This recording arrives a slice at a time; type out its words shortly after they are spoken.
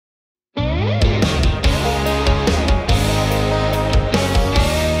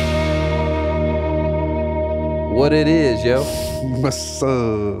what it is, yo. What's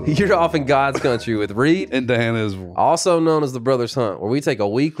up? You're off in God's country with Reid And Dan Isbell. also known as the Brothers Hunt, where we take a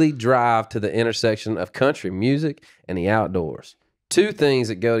weekly drive to the intersection of country music and the outdoors. Two things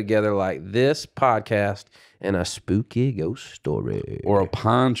that go together like this podcast and a spooky ghost story. Or a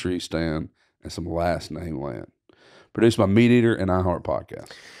pine tree stand and some last name land. Produced by MeatEater and iHeart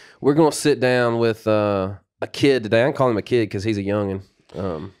Podcast. We're going to sit down with a kid today. I can call him a kid because he's a youngin'.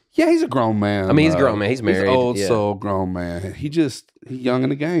 Yeah, he's a grown man. I mean, he's a grown man. He's married. He's an old yeah. soul grown man. He's young in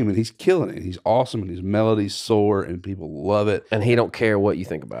the game, and he's killing it. He's awesome, and his melodies soar, and people love it. And he don't care what you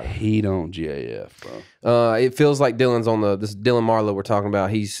think about it. He don't GAF, bro. It feels like Dylan's on this is Dylan Marlowe we're talking about.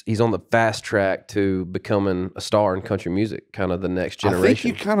 He's on the fast track to becoming a star in country music, kind of the next generation. I think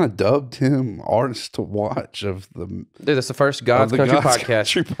you kind of dubbed him artist to watch of the. Dude, that's the first God's Country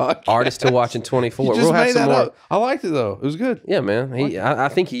podcast. Artist to watch in 24. You just made that up. I liked it though. It was good. Yeah, man. I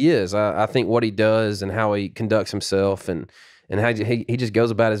think he is. I think what he does and how he conducts himself and how he just goes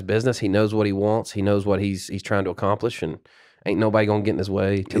about his business. He knows what he wants. He knows what he's trying to accomplish, and ain't nobody gonna get in his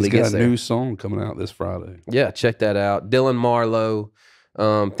way till he gets there. He's got a new song coming out this Friday. Yeah, check that out. Dylan Marlowe.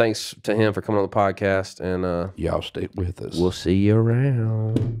 Thanks to him for coming on the podcast, and y'all stay with us. We'll see you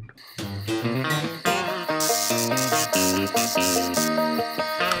around.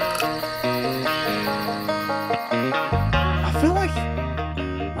 I feel like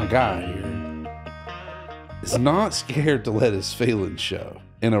my guy here is not scared to let his feelings show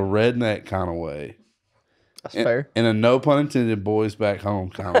in a redneck kind of way. That's fair. In a no pun intended boys back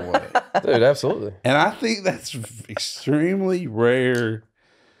home kind of way. Dude, absolutely. And I think that's extremely rare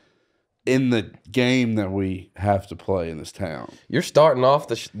in the game that we have to play in this town. You're starting off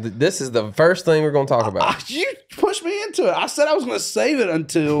this is the first thing we're going to talk about. You pushed me into it. I said I was going to save it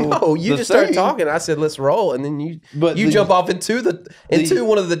until No, you just started talking. I said let's roll, and then you jump off into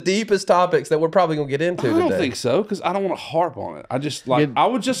one of the deepest topics that we're probably going to get into today. I don't think so, because I don't want to harp on it. I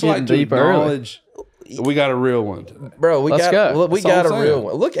would just like to deep acknowledge we got a real one today. Bro, we got a real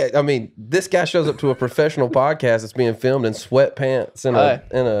one. Look at, I mean, this guy shows up to a professional podcast that's being filmed in sweatpants and a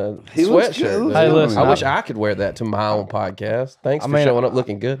sweatshirt. Hey, listen, I wish I could wear that to my own podcast. Thanks for showing up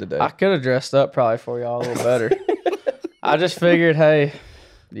looking good today. I could have dressed up probably for y'all a little better. I just figured, hey,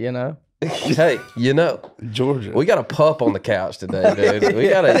 Hey, Georgia. we got a pup on the couch today, dude. We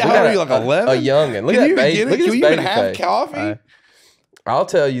got a like 11? a youngin'. Look Can at you that even baby. get it? Look at Can this we even baby have face. coffee? I'll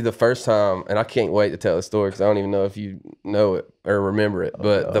tell you the first time, and I can't wait to tell the story because I don't even know if you know it or remember it.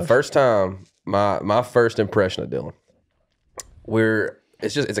 But the first time, my first impression of Dylan,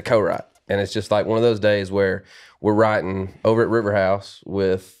 it's a co-write, and it's just like one of those days where we're writing over at River House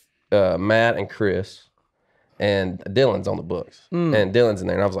with Matt and Chris, and Dylan's on the books, and Dylan's in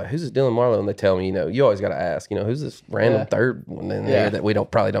there, and I was like, "Who's this Dylan Marlowe?" And they tell me, you always got to ask, who's this random third one in there that we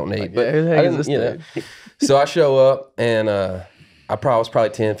probably don't need. But who the heck is this dude? So I show up, and I was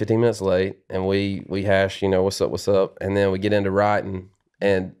probably 10, 15 minutes late, and we hash, what's up, and then we get into writing,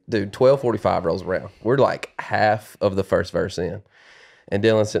 and dude, 12:45 rolls around. We're like half of the first verse in, and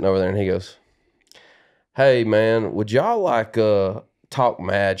Dylan's sitting over there, and he goes, "Hey man, would y'all like talk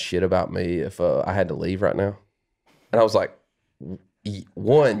mad shit about me if I had to leave right now?" And I was like,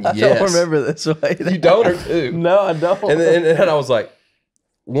 one, I yes. don't remember this way. You don't or two? No, I don't. And then I was like,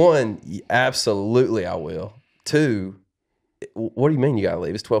 one, absolutely I will. Two, what do you mean you gotta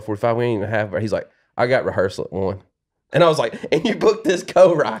leave? It's 12:45. We ain't even have. He's like, I got rehearsal at 1. And I was like, and you booked this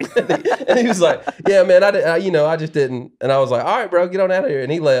co-write? And he was like, yeah, man, I just didn't. And I was like, all right, bro, get on out of here. And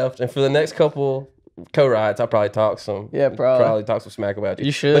he left. And for the next couple co-writes, I probably talked some. Yeah, probably talk some smack about you.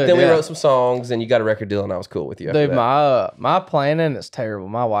 You should. But then we wrote some songs, and you got a record deal, and I was cool with you. Dude, my planning is terrible.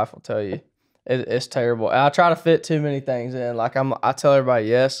 My wife will tell you, it's terrible. I try to fit too many things in. Like I tell everybody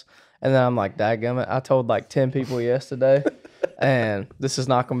yes, and then I'm like, dadgummit, I told like 10 people yes today. And this is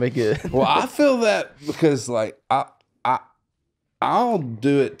not gonna be good. Well, I feel that because like I'll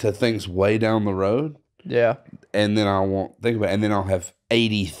do it to things way down the road. Yeah. And then I won't think about it. And then I'll have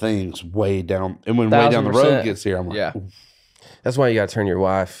 80 things way down. And when way down the road gets here, I'm like, yeah. That's why you got to turn your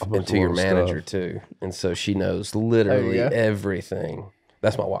wife into your manager stuff. too. And so she knows literally everything.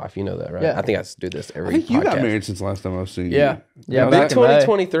 That's my wife. You know that, right? Yeah. I think I do this every I think you podcast. got married since last time I've seen you. Yeah. Yeah. Big Back in May.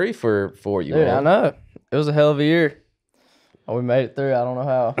 2023 for you, Dude, man. I know. It was a hell of a year. Oh, we made it through. I don't know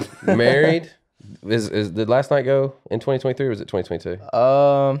how. Married. Did last night go in 2023 or was it 2022?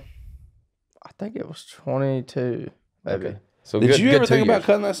 I think it was 22, maybe. Okay. So Did you ever 2 think about years.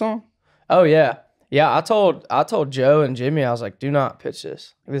 cutting that song? Oh yeah. Yeah, I told Joe and Jimmy, I was like, do not pitch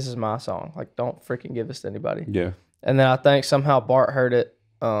this. This is my song. Like, don't freaking give this to anybody. Yeah. And then I think somehow Bart heard it.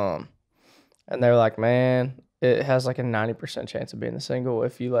 And they were like, man, it has like a 90% chance of being a single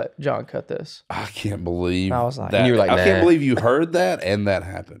if you let John cut this. I can't believe I was like, that. you were like, I can't nah. believe you heard that and that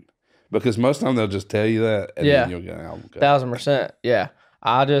happened. Because most of the time they'll just tell you that and then you'll go, oh, okay. 1,000%. Yeah.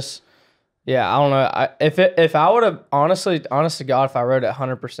 I don't know. If I would have, honest to God, if I wrote it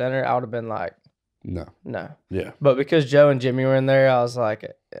 100%er, I would have been like, No. Yeah. But because Joe and Jimmy were in there, I was like,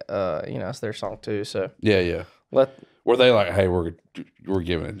 it's their song too. So Yeah. Were they like, hey, we're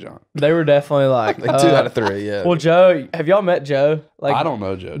giving it John? they were definitely like 2 out of 3. Yeah. Well, Joe, have y'all met Joe? Like, I don't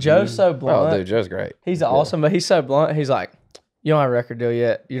know Joe. Joe's so blunt. Oh, dude, Joe's great. He's awesome, but he's so blunt. He's like, you don't have a record deal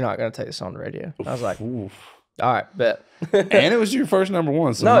yet. You're not going to take this on the radio. I was like, Oof. all right, bet. And it was your first number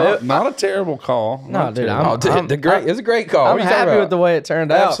one, so No, not a terrible call. No, Not dude, terrible. It's a great call. I'm What are you talking happy about? with the way it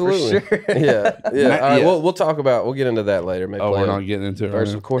turned out. Absolutely. For sure. Yeah. All right. Yeah. We'll talk about. We'll get into that later. Maybe Oh, play we're it not getting into it. first,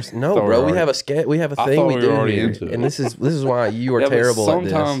 Right of course. No, Thought we bro. were We already- have a I thing thought we we do were already here, into it. and this is why you are Yeah, but terrible at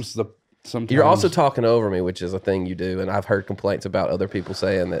this. sometimes You're also talking over me, which is a thing you do, and I've heard complaints about other people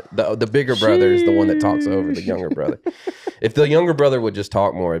saying that the bigger brother is the one that talks over the younger brother. If the younger brother would just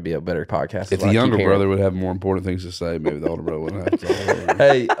talk more, it'd be a better podcast. If the younger brother would have more important things to say, maybe the older brother wouldn't have to talk over.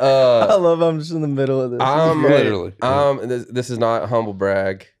 Hey, I love I'm just in the middle of this. Literally. this is not a humble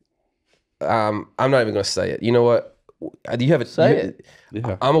brag. I'm not even going to say it. You know what? Do you have it? Say it.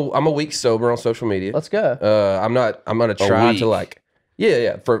 Yeah. I'm a week sober on social media. Let's go. I'm gonna try week. to like.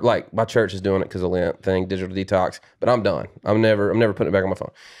 Yeah. For like my church is doing it because of Lent thing, digital detox. But I'm done. I'm never putting it back on my phone.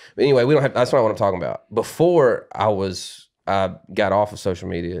 But anyway, we don't have. That's not what I'm talking about. Before I got off of social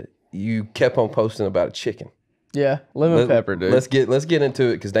media, you kept on posting about a chicken. Yeah, lemon pepper, dude. Let's get into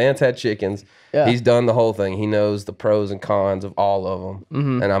it because Dan's had chickens. Yeah. He's done the whole thing. He knows the pros and cons of all of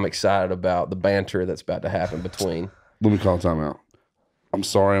them, and I'm excited about the banter that's about to happen between. Let me call time out. I'm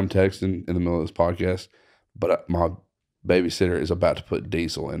sorry I'm texting in the middle of this podcast, but my babysitter is about to put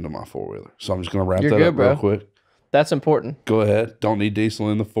diesel into my 4-wheeler. So I'm just going to wrap You're that good, up bro. real quick. That's important. Go ahead. Don't need diesel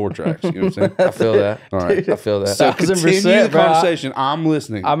in the 4-tracks. You know what I'm saying? I feel that. All right. I feel that. So 1,000%, continue the bro. conversation. I'm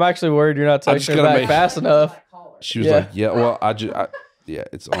listening. I'm actually worried you're not I'm just texting gonna back make- fast enough. She was Yeah. like, yeah, well, yeah,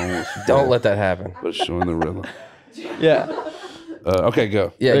 it's almost. Don't let that happen. But it's showing the rhythm. Yeah. Okay,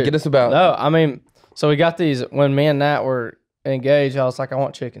 go. Yeah, Dude, get us about. No, I mean, so we got these. When me and Nat were engaged, I was like, I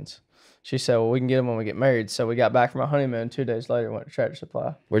want chickens. She said, well, we can get them when we get married. So we got back from our honeymoon. 2 days later, went to Tractor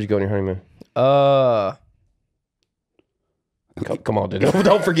Supply. Where'd you go on your honeymoon? Come on, dude.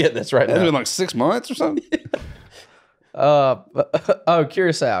 Don't forget this right It's been now. like 6 months or something. Curacao.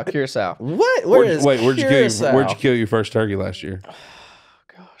 What? Where'd you Curacao? Where'd you kill your first turkey last year?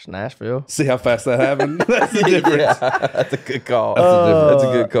 Gosh, Nashville. See how fast that happened? That's the difference. Yeah, that's a good call. That's That's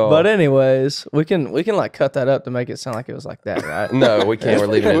a good call. But anyways, we can like cut that up to make it sound like it was like that, right? No, we can't. We're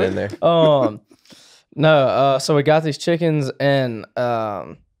leaving it in there. No. So we got these chickens, and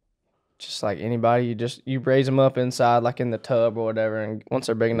just like anybody, you raise them up inside, like in the tub or whatever, and once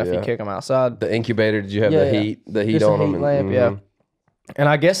they're big enough, you Yeah. kick them outside. The incubator. Did you have Yeah, the yeah. heat? The heat Just a on them. heat lamp, yeah. And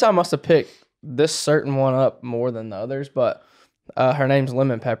I guess I must have picked this certain one up more than the others, but her name's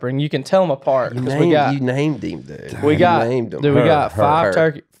Lemon Pepper, and you can tell them apart because we got You named him, dude. we You got named him. dude, we got Her.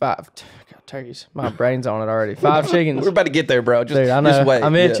 five turkeys. My brain's on it already. 5 chickens. We're about to get there, bro. Just, Dude, I know. just wait.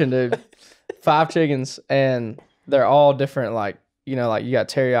 I'm Yeah. itching, dude. 5 chickens, and they're all different. Like you got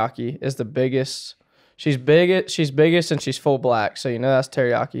teriyaki is the biggest. She's biggest, and she's full black, so that's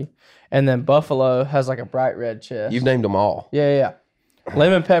teriyaki. And then buffalo has like a bright red chest. You've named them all. Yeah.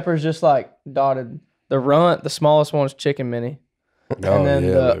 Lemon pepper's just like dotted. The runt, the smallest one's chicken mini, and then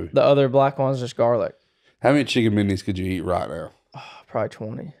baby. the other black one's just garlic. How many chicken minis could you eat right now? Probably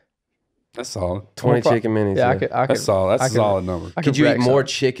 20. That's solid. 20 chicken minis. Yeah, yeah. I could. That's solid. That's I a could- solid number. I Could you eat wreck more some.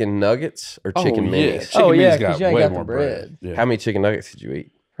 chicken nuggets or chicken minis? Chicken Oh, yeah, minis 'cause you ain't way got the more bread. Yeah. How many chicken nuggets did you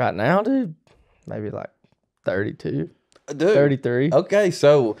eat? Right now, dude? Maybe like 32, Dude. 33. Okay,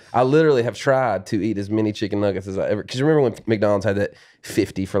 so I literally have tried to eat as many chicken nuggets as I ever. Because you remember when McDonald's had that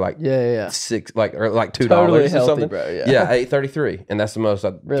 50 for like Yeah. $6, or like $2 Totally or healthy, something, bro, yeah. Yeah, I ate 33, and that's the most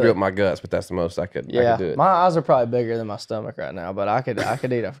I Really? threw up my guts. But that's the most I could Yeah. do it. My eyes are probably bigger than my stomach right now, but I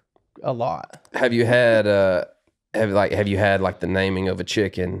could eat a lot. Have you had have you had like the naming of a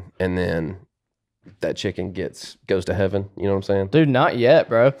chicken and then that chicken goes to heaven? You know what I'm saying? Dude, not yet,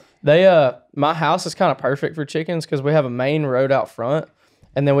 bro. My house is kind of perfect for chickens because we have a main road out front,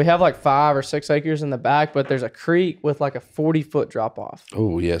 and then we have like 5 or 6 acres in the back, but there's a creek with like a 40-foot drop off.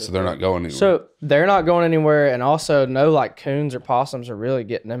 Oh, yeah. So they're not going anywhere. So they're not going anywhere, and also no like coons or possums are really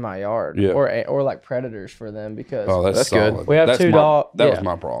getting in my yard, Yeah. or like predators for them because oh, that's good. solid. We have That's 2 my- dogs. That Yeah. was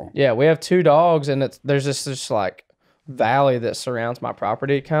my problem. Yeah, we have 2 dogs, and there's this like valley that surrounds my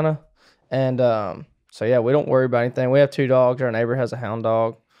property, kind of, and so yeah, we don't worry about anything. We have 2 dogs. Our neighbor has a hound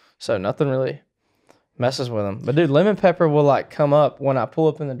dog, so nothing really messes with them. But dude, lemon pepper will like come up when I pull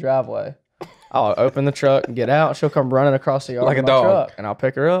up in the driveway. I'll open the truck and get out. She'll come running across the yard Like with a my dog. truck, and I'll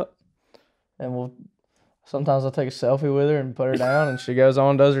pick her up. And sometimes I'll take a selfie with her and put her down, and she goes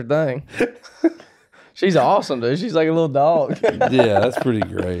on and does her thing. She's awesome, dude. She's like a little dog. Yeah, that's pretty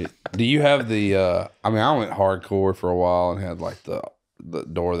great. Do you have the? I mean, I went hardcore for a while and had like the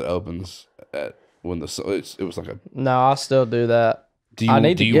door that opens at when it was like a. No, I still do that. Do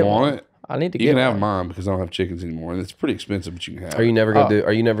you want it? I need to You get can have one. mine because I don't have chickens anymore, and it's pretty expensive, but you can have. Are you it. never gonna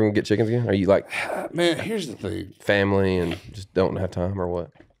Are you never gonna get chickens again? Are you like Man, here's the thing. family and just don't have time or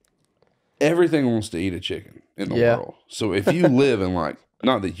what? Everything wants to eat a chicken in the Yeah. world. So if you live in like,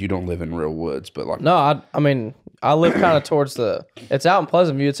 not that you don't live in real woods, but like, No, I mean, I live kind of towards it's out in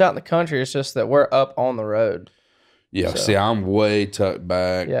Pleasant View. It's out in the country. It's just that we're up on the road. yeah. So- See, I'm way tucked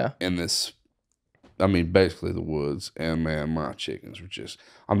back. Yeah. In this, I mean, basically the woods, and man, my chickens were just.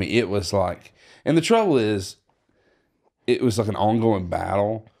 I mean, it was like, and the trouble is, it was like an ongoing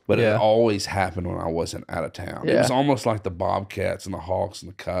battle. But Yeah. it always happened when I wasn't out of town. It Yeah. was almost like the bobcats and the hawks and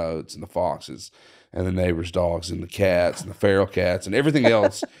the coyotes and the foxes and the neighbors' dogs and the cats and the feral cats and everything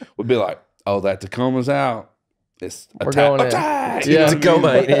else would be like, oh, that Tacoma's out. It's We're going in. attack. Yeah.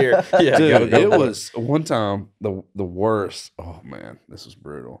 Tacoma ain't here. Yeah, Dude, go. it was one time the worst. Oh man, this was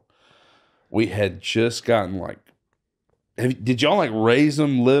brutal. We had just gotten like, did y'all like raise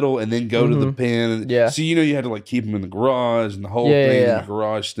them little and then go to the pen? Yeah. So you had to like keep them in the garage, and the whole Yeah, thing yeah. in the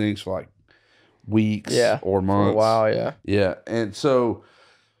garage stinks for like weeks or For months. a while, yeah. Yeah, and so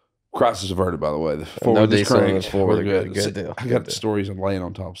crisis averted. By the way, the No forward is diesel in cranked. this forward. We're good. Good deal. I Good got deal. stories. I'm laying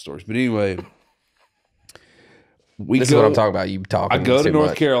on top of stories, but anyway, This is what I'm talking about. You talking. I go to too North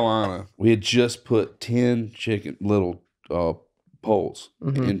much. Carolina. We had just put 10 chicken little poles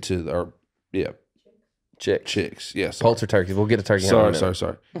Mm-hmm. into our chicks. Yes, Poults or turkeys. We'll get a turkey.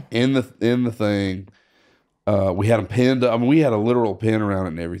 sorry. In the thing, we had them pinned up. I mean, we had a literal pin around it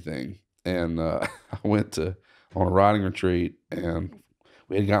and everything. And I went on a riding retreat, and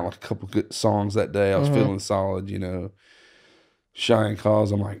we had gotten like a couple good songs that day. I was feeling solid, Cheyenne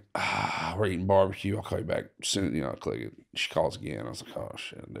calls. I'm like, we're eating barbecue. I'll call you back soon. I click it. She calls again. I was like, oh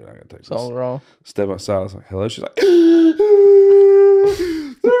shit, dude, I gotta take Something this. wrong. Step outside. I was like, hello. She's like, they're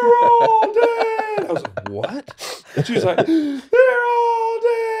all dead. I was like, what? And she was like, they're all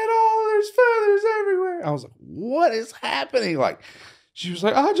dead. Oh, there's feathers everywhere. I was like, what is happening? Like, she was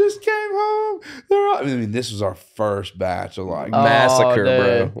like, I just came home. They're all. I mean, this was our first batch of like Massacre,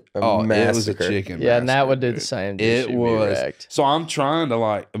 dude. bro. Oh, Massacre. it was a chicken. Yeah, and that massacre, would do the dude. same. Dude. It She'd be was. wrecked. So I'm trying to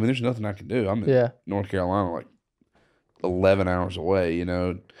like. I mean, there's nothing I can do. I'm in Yeah. North Carolina, like 11 hours away.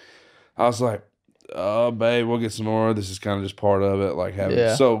 I was like, oh, babe, we'll get some more. This is kind of just part of it. Like having.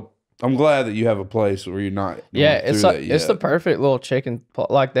 Yeah. So I'm glad that you have a place where you're not. going Yeah, it's through like that it's the yet. perfect little chicken.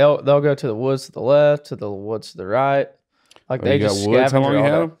 Like they'll go to the woods to the left, to the woods to the right. Like Oh, they you got just woods? How scavenger long you all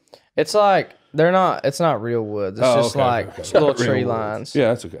had day. them? It's like they're not. It's not real woods. It's Oh, just okay, like okay. little Real tree woods. lines. Yeah,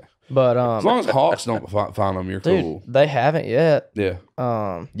 that's okay. But As long as hawks don't find them, you're dude, cool. they haven't yet. Yeah,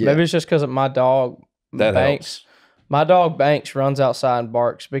 Yeah. Maybe it's just because my dog that Banks. helps. My dog Banks runs outside and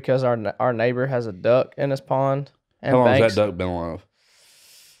barks because our neighbor has a duck in his pond. And How long Banks, has that duck been alive?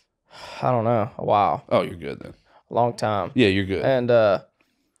 I don't know, a while, Oh, you're good then. a long time. Yeah, you're good. And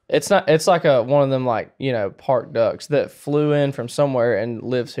it's not. It's like one of them like park ducks that flew in from somewhere and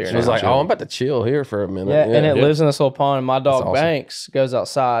lives here. She was now. like, "Oh, I'm about to chill here for a minute." Yeah, and it yeah. lives in this little pond. And my dog awesome. Banks goes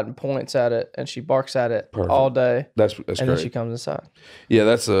outside and points at it, and she barks at it Perfect. all day, That's and great. then she comes inside. Yeah,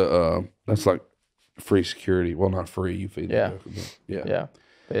 that's like free security. Well, not free. You feed Yeah. the duck, but yeah. Yeah,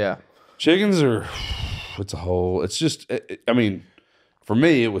 but yeah, Chickens are. It's just. I mean, for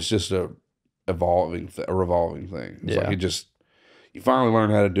me, it was just a revolving thing. It's Yeah. like you finally learn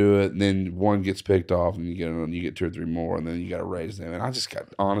how to do it, and then one gets picked off, and you get 2 or 3 more, and then you got to raise them. And I just got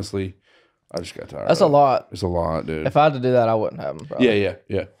tired. that's a lot. It's a lot, dude. If I had to do that, I wouldn't have them. Probably.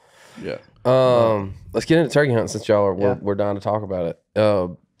 Yeah. Let's get into turkey hunting since y'all we're dying to talk about it.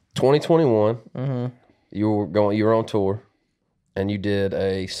 2021, you were on tour, and you did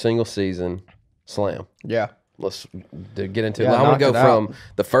a single season slam. Yeah. Let's get into it. Yeah, I want to go knocked it out. from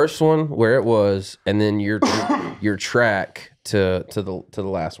the first one where it was, and then your track to the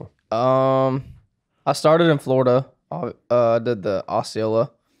last one. I started in Florida. I did the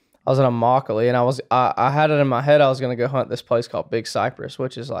Osceola. I was in a Immokalee, and I had it in my head I was gonna go hunt this place called Big Cypress,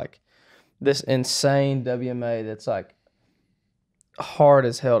 which is like this insane WMA that's like hard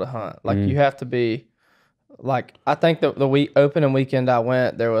as hell to hunt. Like you have to be like, I think the week opening weekend I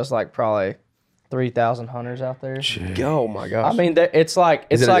went, there was like probably 3,000 hunters out there. Oh my gosh! I mean, it's like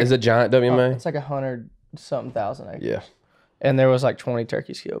is it a giant WMA? it's like 100-something thousand acres. Yeah. And there was like 20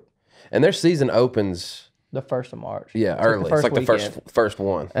 turkeys killed. And their season opens, the 1st of March. yeah, It's early. It's like the first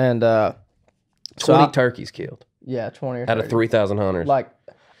one. And 20 turkeys killed yeah, 20 or 30. out of 3,000 hunters. Like,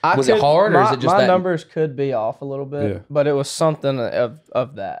 Was it hard, or is it just my that- numbers could be off a little bit, Yeah. but it was something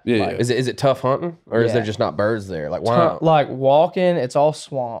of that. Yeah, like, yeah. Is it tough hunting, or is Yeah. there just not birds there? Like, why not? like walking, it's all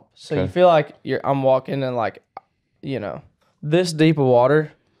swamp, so you Okay. feel like I'm walking in like, this deep of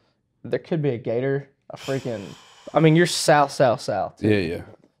water. There could be a gator, a freaking. I mean, you're south. Too. Yeah, yeah.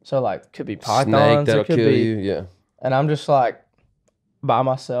 So like, could be Snake pythons. that'll It could kill be, you. Yeah. and I'm just like by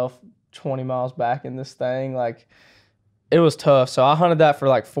myself, 20 miles back in this thing. Like, it was tough. So I hunted that for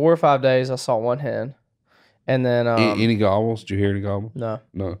like 4 or 5 days. I saw one hen, and then Any gobbles? Did you hear any gobbles? no,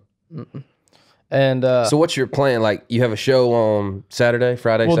 No. and So what's your plan? Like, you have a show on Saturday,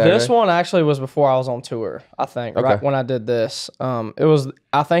 Friday, well, Saturday? this one actually was before I was on tour. I think right Okay. when I did this,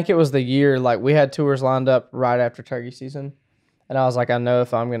 I think it was the year like we had tours lined up right after turkey season, and I was like, I know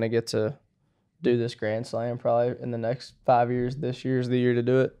if I'm gonna get to do this Grand Slam probably in the next 5 years, this year's the year to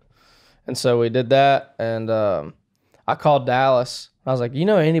do it, and so we did that, and I called Dallas. I was like,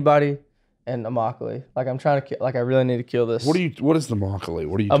 anybody in Immokalee? Like, I'm trying to like I really need to kill this. What is the Immokalee?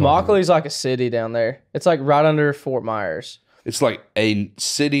 What are you talking about? Immokalee's like a city down there. It's like right under Fort Myers. It's like a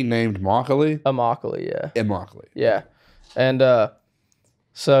city named Immokalee? Immokalee, yeah. Immokalee. Yeah. And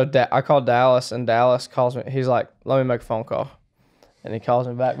so I called Dallas, and Dallas calls me. He's like, let me make a phone call. And he calls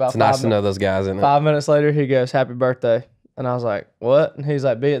me back about It's nice to know those guys, isn't it? 5 minutes later. He goes, happy birthday. And I was like, what? And he's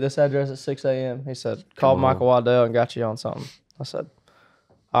like, be at this address at 6 a.m. He said, called Michael Waddell and got you on something. I said,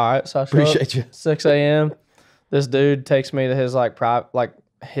 all right. So I showed Appreciate you. 6 a.m. This dude takes me to his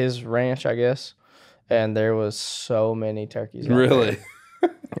his ranch, I guess. And there was so many turkeys. out Really?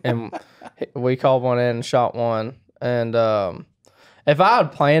 there. And we called one in and shot one. And if I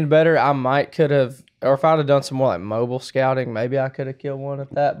had planned better, I might could have, or if I'd have done some more like mobile scouting, maybe I could have killed one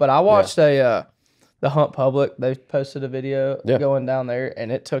at that. But I watched the Hunt Public. They posted a video going down there,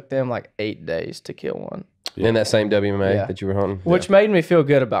 and it took them like 8 days to kill one, In that same WMA Yeah. that you were hunting? which made me feel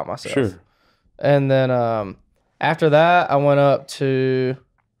good about myself. Sure. And then after that, I went up to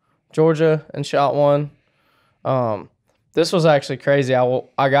Georgia and shot one. This was actually crazy.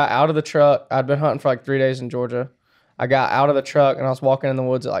 I got out of the truck. I'd been hunting for like 3 days in Georgia. I got out of the truck and I was walking in the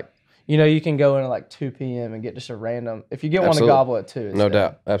woods at like, you can go in at like 2 p.m. and get just a random. If you get one to gobble at 2, it's No dead.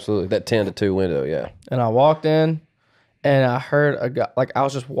 doubt. Absolutely. That 10 to 2 window, yeah. And I walked in and I heard a guy, like I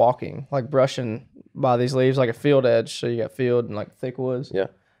was just walking, like brushing by these leaves, like a field edge. So you got field and like thick woods. Yeah.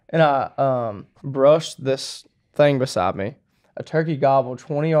 And I brushed this thing beside me. A turkey gobbled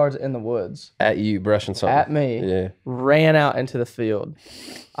 20 yards in the woods At you, brushing something. at me, Yeah. ran out into the field.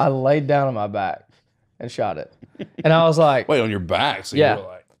 I laid down on my back and shot it. And I was like, Wait, on your back? So Yeah. you were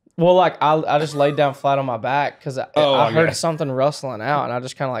like, well, like I just laid down flat on my back because I okay. heard something rustling out and I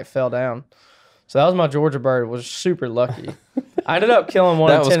just kind of like fell down. So that was my Georgia bird. Was super lucky. I ended up killing one.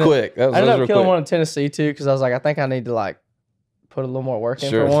 That in was quick. That was I ended real up killing quick. one in Tennessee too because I was like, I think I need to like put a little more work in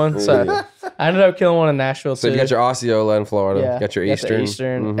Sure. for one. So Yeah. I ended up killing one in Nashville So too. you got your Osceola in Florida. Yeah, Got your the Eastern.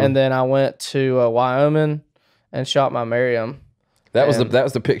 Eastern, Mhm. and then I went to Wyoming and shot my Merriam. That was and-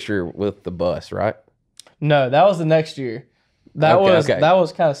 the picture with the bus, right? No, that was the next year. That Okay. that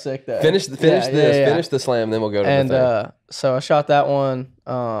was kind of sick though. Finish this. Finish the slam, then we'll go to And the thing. so I shot that one.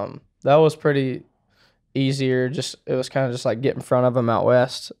 That was pretty easier. It was kind of just like get in front of him out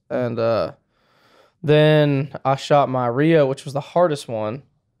west. And then I shot my Rio, which was the hardest one.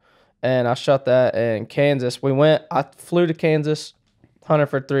 And I shot that in Kansas. I flew to Kansas, hunted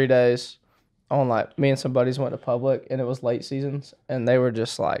for 3 days. On like me and some buddies went to public, and it was late seasons, and they were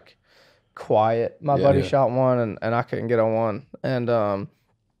just like quiet. My Yeah, buddy yeah. shot one, and I couldn't get on one. And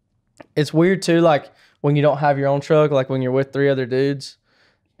it's weird too, like when you don't have your own truck, like when you're with 3 other dudes,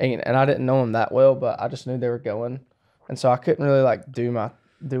 and I didn't know them that well, but I just knew they were going, and so I couldn't really like do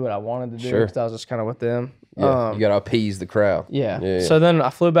what I wanted to do Sure. because I was just kind of with them. Yeah, you got to appease the crowd. Yeah. So then I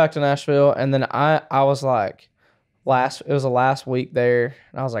flew back to Nashville, and then I was like, it was the last week there,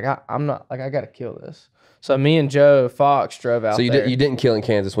 and I was like, I'm not like I got to kill this. So me and Joe Fox drove out. So you there. you didn't kill in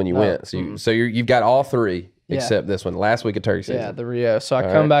Kansas when you went. So you've got all 3 Yeah. except this one. Last week of turkey season. Yeah, the Rio. So I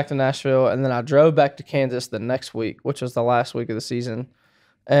All come right. back to Nashville, and then I drove back to Kansas the next week, which was the last week of the season,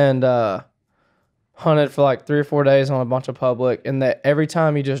 and hunted for like 3 or 4 days on a bunch of public. And that every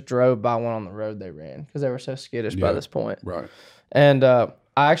time you just drove by one on the road, they ran because they were so skittish by Yeah. this point. right. And I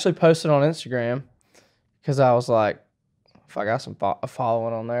actually posted on Instagram because I was like, if I got some a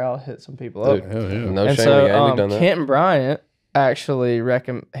following on there, I'll hit some people up. Dude, Hell yeah. no And shame so in the game. You've done that. Kenton Bryant actually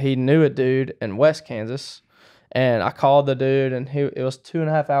he knew a dude in West Kansas, and I called the dude, and it was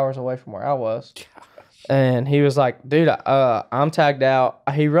 2.5 hours away from where I was. And he was like, dude, I'm tagged out.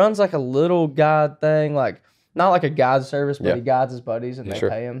 He runs like a little guide thing, like not like a guide service, but he guides his buddies and they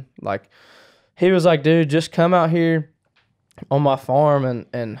pay him. Like, he was like, dude, just come out here on my farm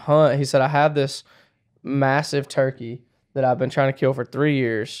and hunt. He said, I have this massive turkey that I've been trying to kill for 3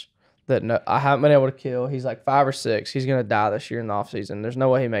 years that I haven't been able to kill. He's like 5 or 6. He's going to die this year in the off season. There's no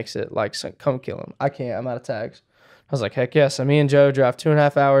way he makes it. Like, so come kill him. I can't. I'm out of tags. I was like, heck yes. So me and Joe drive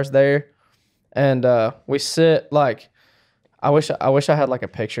 2.5 hours there. And we sit like, I wish I had like a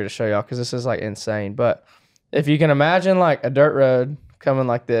picture to show y'all because this is like insane. But if you can imagine like a dirt road coming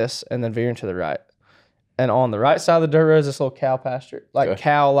like this and then veering to the right. And on the right side of the dirt road is this little cow pasture, like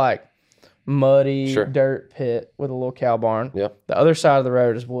cow, like muddy dirt pit with a little cow barn. Yeah. The other side of the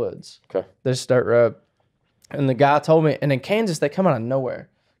road is woods. Okay. This dirt road. And the guy told me, and in Kansas, they come out of nowhere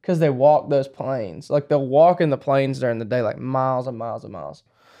because they walk those plains. Like they'll walk in the plains during the day, like miles and miles and miles.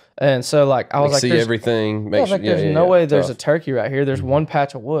 And so like, I was like, see everything. There's no way there's a turkey right here. There's one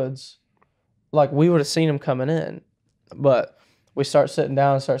patch of woods. Like we would have seen him coming in, but we start sitting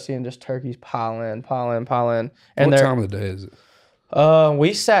down and start seeing just turkeys pile in. And what time of the day is it?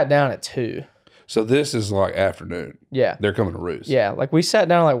 We sat down at 2. So this is like afternoon. Yeah. They're coming to roost. Yeah. Like we sat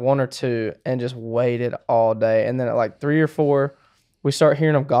down at like 1 or 2 and just waited all day. And then at like 3 or 4, we start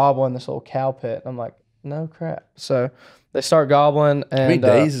hearing them gobble in this little cow pit. I'm like, no crap. So they start gobbling. And, how many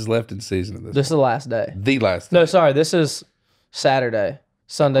days is left in season of this? This is the last day. The last day. No, sorry. This is Saturday.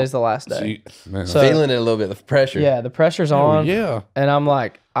 Sunday's the last day. So feeling it a little bit, the pressure. Yeah, the pressure's on. Yeah. And I'm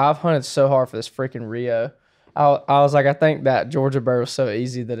like, I've hunted so hard for this freaking Rio. I was like, I think that Georgia bird was so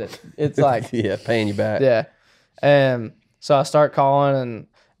easy that it's like paying you back. Yeah. And so I start calling,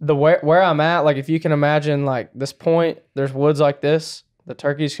 and where I'm at, like if you can imagine like this point, there's woods like this. The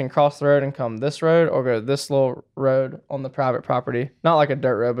turkeys can cross the road and come this road or go this little road on the private property. Not like a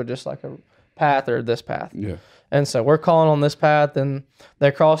dirt road, but just like a path or this path. Yeah. And so we're calling on this path, and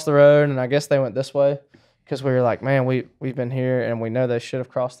they crossed the road, and I guess they went this way because we were like, man, we've been here, and we know they should have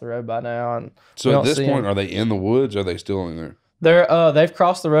crossed the road by now. And so at this point, are they in the woods? Or are they still in there? They've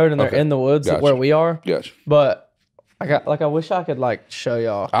crossed the road, and they're in the woods where we are. Gotcha. But I wish I could like show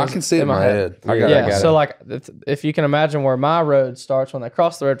y'all. I can see it in my head. I got it. So like, if you can imagine where my road starts when they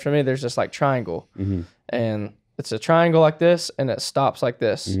cross the road, for me, there's just like triangle, and it's a triangle like this, and it stops like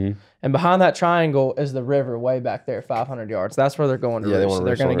this. And behind that triangle is the river way back there, 500 yards. That's where they're going to roost. So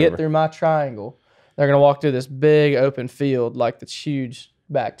they're going to get through my triangle. They're going to walk through this big open field like that's huge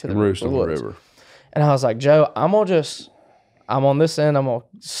back to the roost on the river. And I was like, Joe, I'm on this end. I'm going to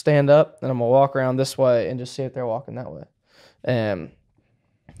stand up, and I'm going to walk around this way and just see if they're walking that way. And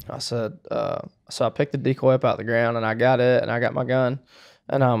I said, so I picked the decoy up out the ground, and I got it, and I got my gun,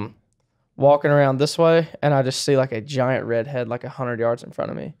 and I'm walking around this way, and I just see like a giant redhead like 100 yards in front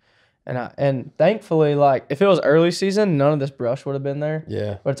of me. And thankfully, like if it was early season, none of this brush would have been there.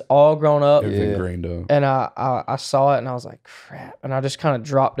 Yeah. But it's all grown up. Everything grained up. And I saw it, and I was like, crap. And I just kind of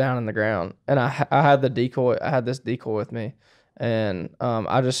dropped down in the ground. And I had the decoy. I had this decoy with me, and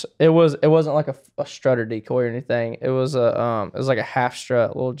it wasn't like a strutter decoy or anything. It was like a half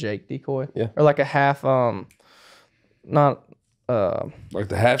strut little Jake decoy. Yeah. Or like a half not like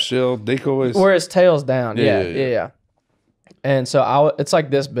the half shell decoys where his tail's down. Yeah. And so it's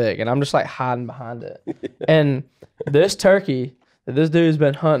like this big, and I'm just like hiding behind it. And this turkey that this dude's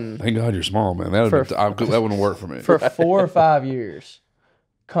been hunting. Thank God you're small, man. That wouldn't work for me. For 4 or 5 years,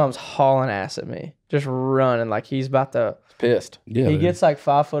 comes hauling ass at me, just running like he's about to. Pissed. Yeah. He gets like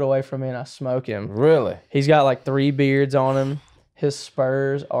 5 foot away from me, and I smoke him. Really? He's got like 3 beards on him. His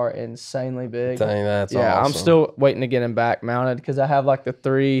spurs are insanely big. Dang, that's awesome. I'm still waiting to get him back mounted because I have like the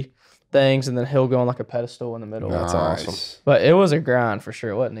 3 things, and then he'll go on like a pedestal in the middle. That's awesome. But it was a grind for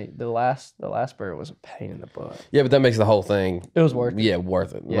sure, wasn't it? The last bird was a pain in the butt. Yeah, but that makes the whole thing. It was worth it. Yeah,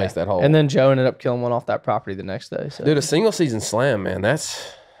 worth it. Makes that whole. And then Joe ended up killing one off that property the next day. So. Dude, a single season slam, man.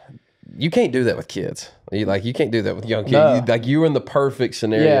 You can't do that with kids. You can't do that with young kids. No. You were in the perfect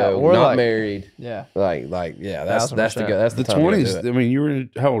scenario, not married. Yeah. That's the 20s. I mean,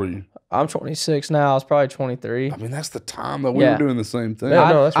 how old are you? I'm 26 now. I was probably 23. I mean, that's the time that we were doing the same thing. Yeah,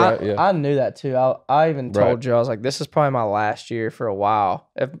 no, that's right. Yeah. I knew that too. I even told Joe, I was like, this is probably my last year for a while.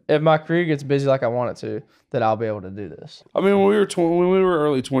 If my career gets busy like I want it to, that I'll be able to do this. I mean, when we were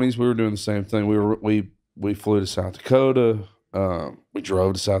early 20s, we were doing the same thing. We flew to South Dakota. We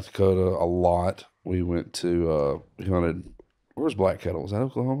drove to South Dakota a lot. We went to we hunted. Where's Black Kettle? Was that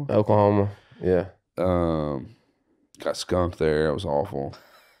Oklahoma? Oklahoma. Yeah. Got skunked there. It was awful.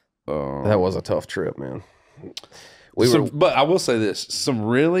 That was a tough trip, man. But I will say this: some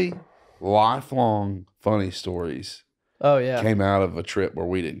really lifelong funny stories. Oh yeah, came out of a trip where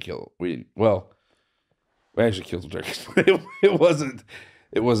we didn't kill it. Well, We actually killed some turkeys, but it wasn't.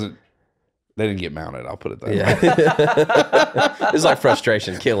 They didn't get mounted. I'll put it that way. Yeah. It's like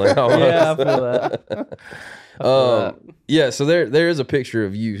frustration killing. Almost. Yeah, I feel that. Yeah, so there is a picture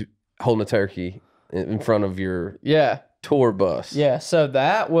of you holding a turkey in front of your tour bus. Yeah, so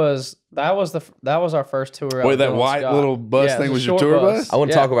that was our first tour. Wait, that white little bus thing was your tour bus? I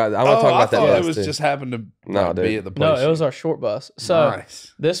want to talk about. I want to talk about that bus. It was just happened to be at the place. No, it was our short bus. So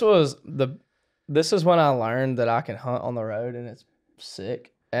nice. this is when I learned that I can hunt on the road, and it's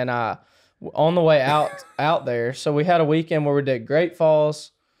sick. And on the way out there, so we had a weekend where we did Great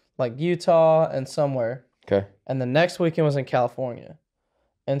Falls, like Utah and somewhere. Okay. And the next weekend was in California.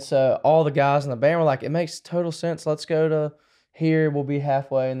 And so all the guys in the band were like, it makes total sense. Let's go to here. We'll be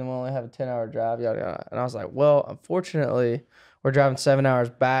halfway, and then we'll only have a 10-hour drive, yada, yada. And I was like, well, unfortunately, we're driving 7 hours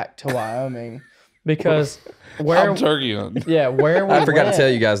back to Wyoming because I'm turkey hunting. Yeah, where we I forgot to tell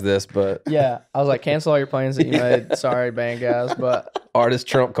you guys this, but yeah, I was like, cancel all your plans that you made. Sorry, band guys, but artist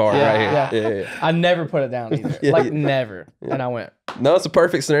trump card right here. Yeah. I never put it down either. Never. Yeah. And I went. No, it's a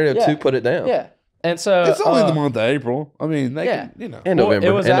perfect scenario to put it down. Yeah. And so it's only the month of April. I mean, they can, in November.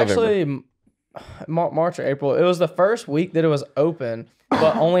 It was actually March or April. It was the first week that it was open,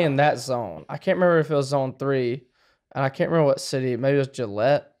 but only in that zone. I can't remember if it was zone 3, and I can't remember what city. Maybe it was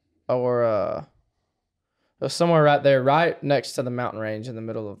Gillette or it was somewhere right there, right next to the mountain range in the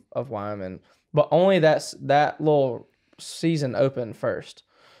middle of Wyoming. But only that little season opened first.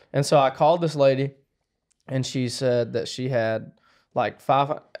 And so I called this lady, and she said that she had like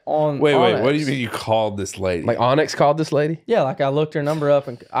 5 on. Wait, Onyx. what do you mean you called this lady? Like Onyx called this lady? Yeah, like I looked her number up,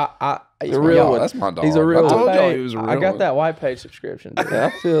 and the real one. That's my dog. He's a real I told one. y'all he was a real I got one. that white page subscription. Dude. I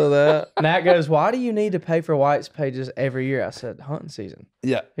feel that. Nat goes, why do you need to pay for whites pages every year? I said, hunting season.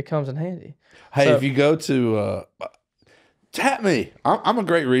 Yeah. It comes in handy. Hey, So- if you go to tap me, I'm a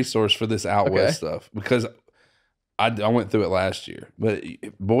great resource for this out west stuff because I went through it last year. But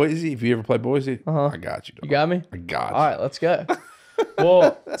Boise, if you ever play Boise, I got you. Dog. You got me? I got you. All right, let's go.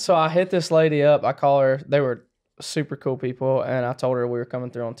 Well, so I hit this lady up. I call her. They were super cool people, and I told her we were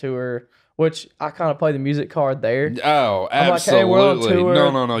coming through on tour, which I kind of play the music card there. Oh, I'm like, absolutely. hey, we're on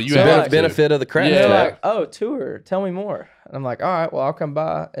tour. No. You So have like- to. benefit of the craft. They're Yeah. like, oh, tour. Tell me more. And I'm like, all right, well, I'll come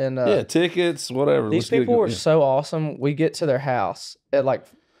by. And Tickets, whatever. these Let's get it people going. were so awesome. We get to their house at like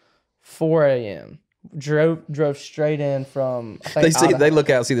 4 a.m. Drove straight in from. I think They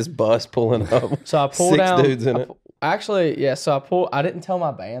look out and see this bus pulling up. So I pulled 6 down. dudes in it. Actually, yeah. So I didn't tell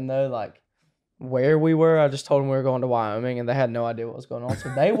my band though, like where we were. I just told them we were going to Wyoming, and they had no idea what was going on.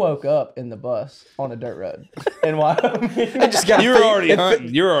 So they woke up in the bus on a dirt road in Wyoming. You're already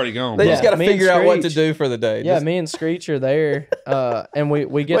hunting. You're already gone. They bro. just got to me and figure out what to Screech. do for the day. Yeah, Just- me and Screech are there, and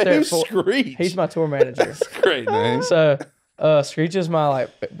we get Wait, there. who's Screech? He's my tour manager. Great name. So Screech is my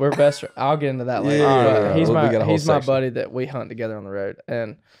we're best. I'll get into that later. Yeah, but yeah, he's we got a my whole he's my section. buddy that we hunt together on the road,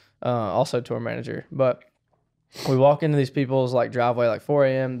 and also tour manager. But we walk into these people's like driveway like 4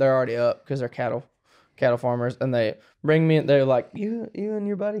 a.m. They're already up because they're cattle farmers, and they bring me. They're like, you and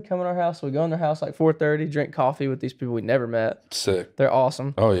your buddy come in our house. We go in their house like 4:30, drink coffee with these people we never met. Sick. They're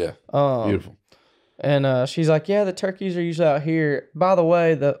awesome. Oh yeah. Beautiful. And she's like, yeah, the turkeys are usually out here. By the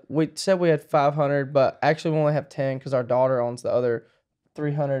way, we said we had 500, but actually we only have 10 because our daughter owns the other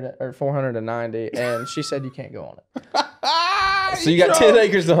 300 or 490, and she said you can't go on it. So you got 10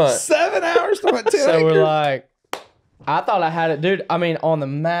 acres to hunt. 7 hours to hunt 10 So acres. we're like, I thought I had it, dude. I mean, on the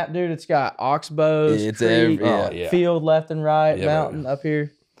map, dude, it's got oxbows, It's creek, every- yeah. field left and right, Yeah, mountain up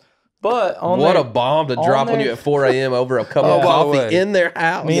here. But on What there, a bomb to drop on there- you at 4 a.m. over a cup of Oh, by the coffee way, in their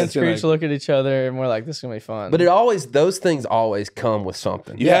house. me and That's gonna- Screech look at each other, and we're like, this is going to be fun. But those things always come with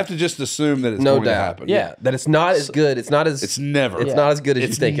something. You have to just assume that it's No going to doubt. happen. Yeah. That it's not as good. It's not as. It's never. It's not as good as you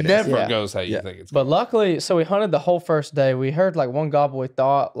It's think it is. never Yeah. goes how you Yeah. think it's But luckily, so we hunted the whole first day. We heard like one gobble. We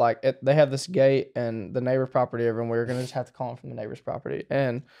thought like they have this gate and the neighbor's property over, and we were gonna just have to call them from the neighbor's property.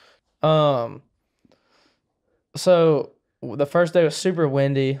 And so the first day was super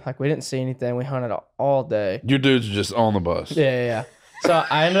windy. Like we didn't see anything. We hunted all day. Your dudes are just on the bus. Yeah. So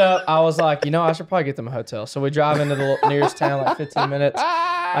I was like, I should probably get them a hotel. So we drive into the nearest town like 15 minutes.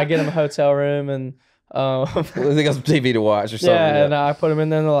 I get them a hotel room, and I think I got some TV to watch or something. yeah, and I put them in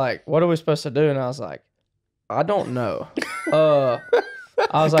there, and they're like, what are we supposed to do? And I was like, I don't know.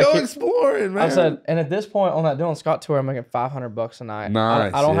 I was like, Go exploring, man. I said, and at this point on that Dylan Scott tour, I'm making $500 a night.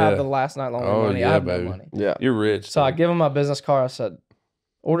 Nice, I don't have yeah. the last night long Oh, money. yeah, I have baby. no money. Yeah. You're rich. So I give him my business card. I said,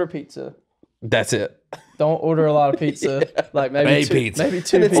 order pizza. That's it. Don't order a lot of pizza. Like maybe A two, pizza. maybe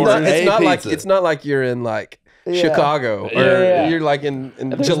two And it's pizzas. not. A It's pizza. not like you're in like Chicago or Yeah. you're like in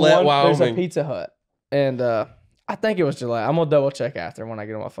There's Gillette, There's a Wyoming. Pizza Hut, and I think it was Gillette. I'm gonna double check after when I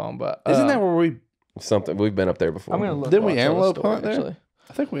get on my phone. But Isn't that where we Something we've been up there before. I'm gonna look. Didn't we while I tell the antelope story, hunt there? actually.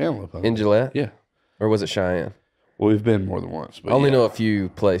 I think we antelope hunted. in Gillette, Yeah. or was it Cheyenne? Well, we've been more than once. But I only yeah. know a few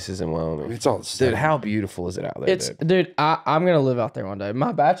places in Wyoming. It's all the same. Dude, how beautiful is it out there? It's dude? dude. I'm gonna live out there one day.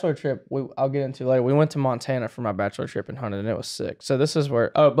 My bachelor trip, I'll get into later. We went to Montana for my bachelor trip and hunted, and it was sick. So this is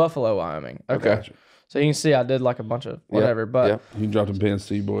where Buffalo, Wyoming. Okay. Gotcha. So you can see I did like a bunch of whatever, but yep. You can drop them pins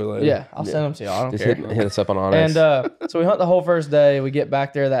to you, boy, later. yeah, I'll send them to you. I don't Just care. hit us up on And Honest. so we hunt the whole first day. We get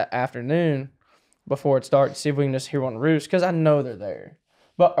back there that afternoon before it starts, see if we can just hear one roost because I know they're there.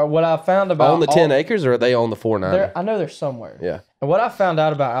 But what I found about on the 10 acres, or are they on the 490? I know they're somewhere. Yeah. And what I found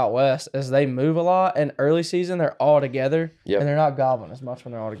out about out west is they move a lot. In early season, they're all together, Yep. and they're not gobbling as much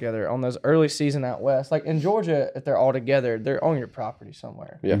when they're all together. On those early season out west, like in Georgia, if they're all together, they're on your property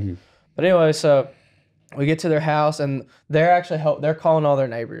somewhere. Yeah. But anyway, so we get to their house, and they're actually they're calling all their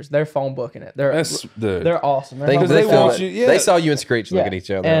neighbors. They're phone booking it. They're awesome. They, helping they, us feel out. want you- yeah. they saw you and Screech look Yeah. at each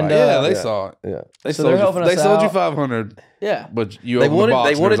other. And, like, Yeah, they yeah. saw it. Yeah. They So sold they're you. helping They us sold you out. 500, Yeah. but you They opened the wanted box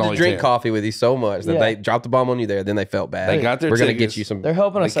they and wanted there was to only drink 10. coffee with you so much that Yeah. they dropped the bomb on you there. Then they felt bad. They got their We're gonna tickets. get you some. They're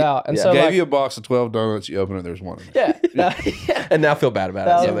helping us out. And yeah. so Gave like, you a box of 12 donuts. You open it, there's one in it. yeah. and now feel bad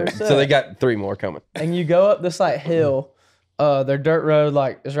about it. So, 1,000%. so they got 3 more coming. And you go up this like hill. Their dirt road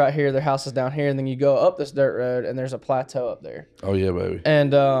like is right here. Their house is down here, and then you go up this dirt road, and there's a plateau up there. Oh, yeah, baby.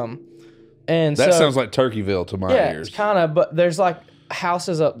 And That so, sounds like Turkeyville to my yeah, ears. it's kind of, but there's like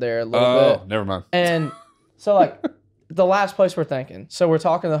houses up there a little Oh, bit. never mind. And so like the last place we're thinking. So we're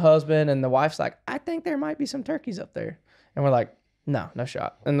talking to the husband, and the wife's like, I think there might be some turkeys up there, and we're like, no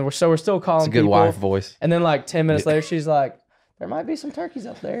shot. And we're still calling. It's a good people. wife voice. And then like 10 minutes later, she's like, there might be some turkeys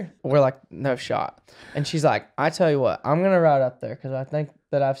up there. We're like, no shot. And she's like, I tell you what, I'm going to ride up there because I think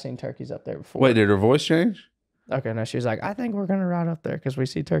that I've seen turkeys up there before. Wait, did her voice change? Okay, no, she was like, I think we're going to ride up there because we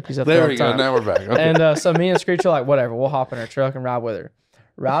see turkeys up There there all we the go. time. Now we're back. Okay. And so me and Screech are like, whatever, we'll hop in her truck and ride with her.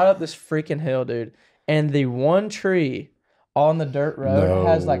 Ride up this freaking hill, dude. And the one tree on the dirt road No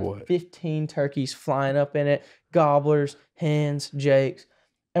has like way. 15 turkeys flying up in it, gobblers, hens, jakes.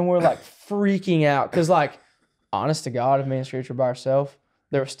 And we're like freaking out because like, honest to God, if me and Screech were by ourselves,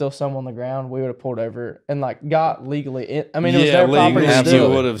 there was still some on the ground, we would have pulled over and like got legally in. I mean, it was Yeah, their property legally, you still.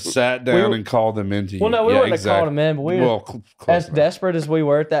 would have sat down We- and called them into you. Well, no, we Yeah, wouldn't exactly. have called them in, but we Well, close as enough. desperate as we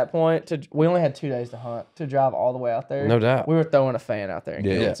were at that point, we only had 2 days to hunt, to drive all the way out there. No doubt. We were throwing a fan out there and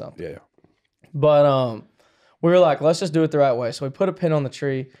Yeah, killing yeah, something. yeah. But we were like, let's just do it the right way. So we put a pin on the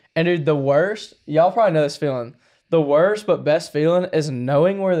tree. And dude, the worst, y'all probably know this feeling. The worst but best feeling is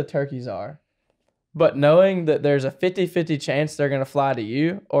knowing where the turkeys are. But knowing that there's a 50-50 chance they're going to fly to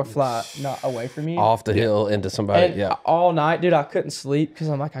you or fly not away from you. Off the hill into somebody. And Yeah. all night, dude, I couldn't sleep because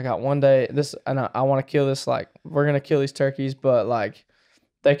I'm like, I got one day and I want to kill this. Like, we're gonna kill these turkeys, but like,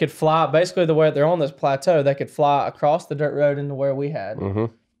 they could fly. Basically, the way they're on this plateau, they could fly across the dirt road into where we had,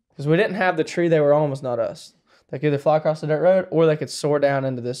 because we didn't have the tree they were on was not us. They could either fly across the dirt road or they could soar down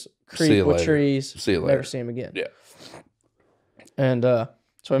into this See creek you with later. trees. See you Never later. see them again. Yeah. And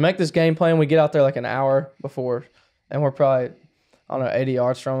so we make this game plan. We get out there like an hour before, and we're probably, I don't know, 80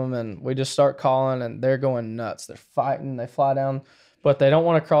 yards from them, and we just start calling, and they're going nuts. They're fighting. They fly down, but they don't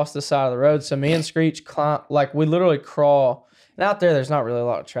want to cross the side of the road. So me and Screech climb, like we literally crawl. And out there, there's not really a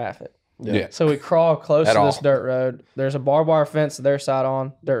lot of traffic. Yeah. So we crawl close At to this all. dirt road. There's a barbed wire fence to their side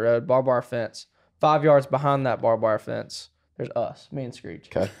on dirt road, barbed wire fence. 5 yards behind that barbed wire fence, there's us, me and Screech.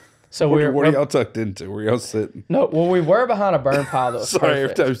 Okay. So What are we're y'all tucked into? Where y'all sitting? no, well, we were behind a burn pile that was Sorry, every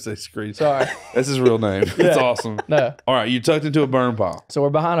perfect. time you say Screech. Sorry, That's his real name. It's awesome. no. All right, you tucked into a burn pile. So we're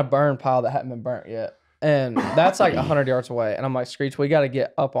behind a burn pile that hadn't been burnt yet, and that's like 100 yards away. And I'm like, Screech, we got to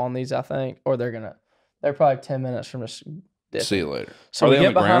get up on these, I think, or they're probably 10 minutes from this. See you later. So Are we they on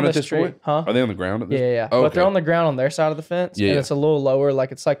get the ground behind at this this tree, point? huh? Are they on the ground at this Yeah. Okay. But they're on the ground on their side of the fence, Yeah. and it's a little lower,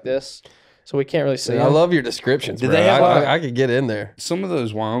 like it's like this, so we can't really see. Dude, I them. love your descriptions, Did bro. they have I could get in there. Some of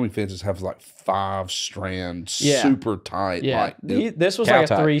those Wyoming fences have like 5 strands, Yeah. super tight. Yeah, Like, this was Cow like a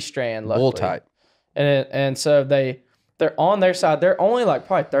type. 3-strand, Bull luckily. type. And so they're on their side. They're only like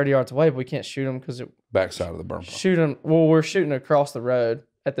probably 30 yards away, but we can't shoot them because backside of the burn pile. shoot them. Well, we're shooting across the road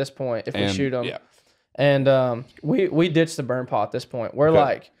at this point if we And- shoot them. Yeah. And we ditched the burn pile at this point. We're Okay.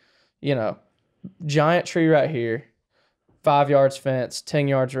 like, giant tree right here, 5 yards fence, 10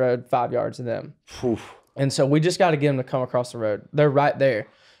 yards road, 5 yards of them. Oof. And so we just got to get them to come across the road. They're right there.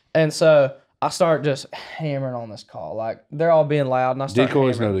 And so I start just hammering on this call. Like, they're all being loud. And I start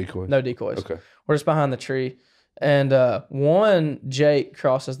Decoys, hammering. no decoys. No decoys. Okay. We're just behind the tree. And one Jake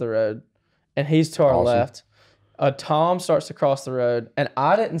crosses the road, and he's to our Awesome. left. A Tom starts to cross the road, and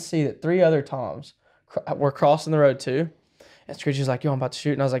I didn't see that 3 other Toms were crossing the road too. And Screech was like, yo, I'm about to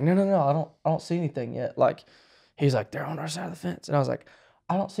shoot. And I was like, no, I don't see anything yet. Like, he's like, they're on our side of the fence. And I was like,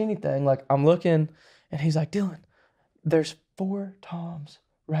 I don't see anything. Like, I'm looking, and he's like, Dylan, there's 4 toms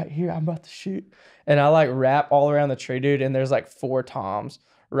right here. I'm about to shoot. And I like wrap all around the tree, dude, and there's like 4 toms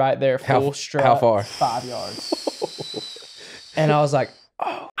right there, full strut. How far? 5 yards. And I was like,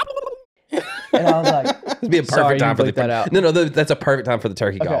 oh. And I was like, It'd be a perfect time for that out. No, that's a perfect time for the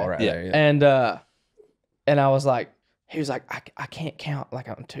turkey call right there. Yeah. And I was like, he was like, I can't count, like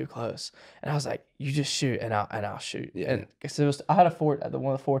I'm too close. And I was like, you just shoot and I'll shoot. Yeah. And because I had one of the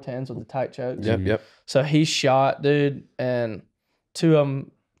 410s with the tight chokes. Yep. So he shot, dude, and 2 of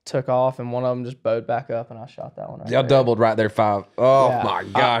them took off, and one of them just bowed back up, and I shot that one. Y'all doubled right there 5. Oh my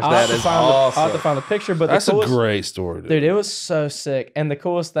gosh, that is awesome. I have to find the picture, but that's a great story, dude. It was so sick, and the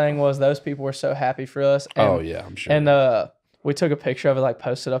coolest thing was those people were so happy for us. And, oh yeah, I'm sure. And we took a picture of it, like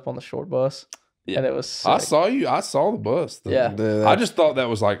posted up on the short bus. Yeah. And it was sick. I saw the bus. Yeah. I just thought that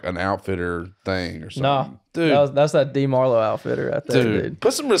was like an outfitter thing or something. No, dude. That's that D. Marlowe outfitter right there, dude.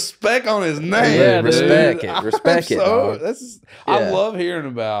 Put some respect on his name. Yeah, respect it. Respect it. I love hearing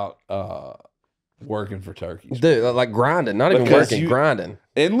about working for turkeys. Dude, like grinding. Not even working, grinding.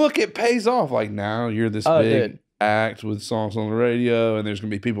 And look, it pays off. Like now you're this big act with songs on the radio, and there's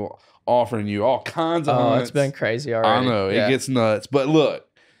going to be people offering you all kinds of hunts. It's been crazy already. I know. It gets nuts. But look,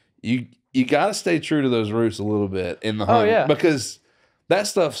 you got to stay true to those roots a little bit in the hunt. Yeah. Because that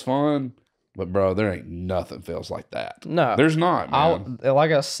stuff's fun, but bro, there ain't nothing feels like that. No. There's not, man.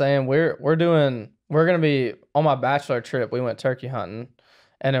 Like I was saying, we're going to be, on my bachelor trip, we went turkey hunting,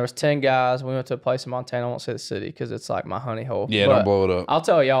 and there was 10 guys. We went to a place in Montana. I won't say the city because it's like my honey hole. Yeah, don't blow it up. I'll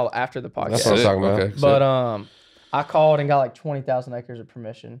tell y'all after the podcast. That's what I was talking about. Okay, but I called and got like 20,000 acres of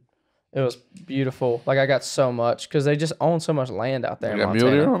permission. It was beautiful. Like I got so much because they just own so much land out there in Montana. Got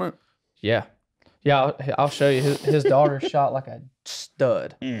mule deer on it? Yeah. Yeah, I'll show you. His daughter shot like a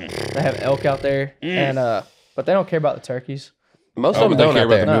stud. They have elk out there, and but they don't care about the turkeys. Most of them don't care out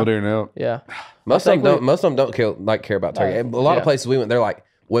about there. the mule deer and elk. Yeah, most of them don't care about turkey. A lot of places we went, they're like,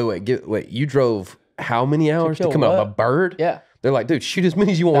 wait, you drove how many hours to come up a bird? Yeah. They're like, dude, shoot as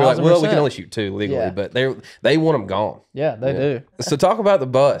many as you want. We're like, well, we can only shoot 2 legally, but they want them gone. Yeah, they do. So talk about the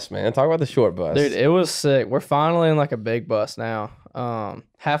bus, man. Talk about the short bus. Dude, it was sick. We're finally in like a big bus now.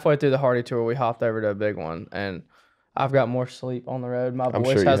 Halfway through the Hardy tour, we hopped over to a big one, and I've got more sleep on the road. My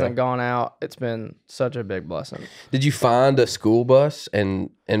voice hasn't gone out. It's been such a big blessing. Did you find a school bus and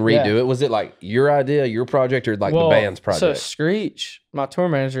redo it? Was it like your idea, your project, or like the band's project? So Screech, my tour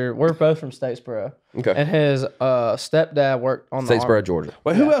manager, we're both from Statesboro. Okay. And his stepdad worked on the Statesboro, Georgia.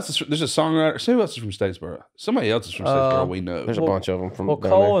 Wait, who else is there's a songwriter? So who else is from Statesboro? Somebody else is from Statesboro we know. There's a bunch of them from down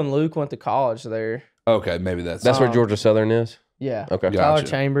Cole there. and Luke went to college there. Okay, maybe that's where Georgia Southern is? Yeah. Okay. Tyler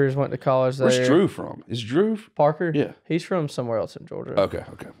Chambers went to college there. Where's Drew from? Is Drew Parker? Yeah. He's from somewhere else in Georgia. Okay.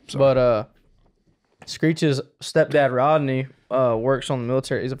 Sorry. But Screech's stepdad Rodney works on the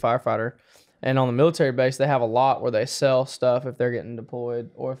military. He's a firefighter. And on the military base, they have a lot where they sell stuff if they're getting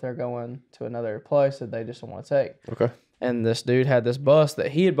deployed or if they're going to another place that they just don't want to take. Okay. And this dude had this bus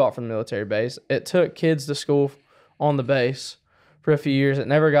that he had bought from the military base. It took kids to school on the base for a few years. It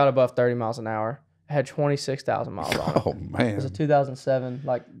never got above 30 miles an hour. It had 26,000 miles on it. Oh, man. It was a 2007.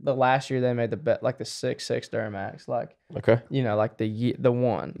 Like the last year they made the bet, like the 6.6 Duramax. Like, you know, like the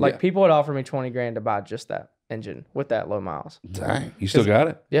one. Like people would offer me $20,000 to buy just that engine with that low miles. Dang. You still got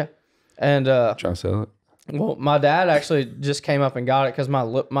it? Yeah. And trying to sell it? Well, my dad actually just came up and got it because my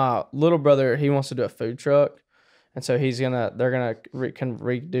little brother, he wants to do a food truck. And so they're gonna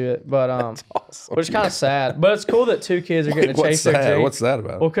redo it, but That's awesome. which is kind of sad. But it's cool that 2 kids are getting to chase their dream. What's that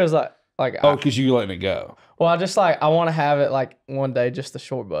about? Well, because because you letting it go. Well, I want to have it like one day, just the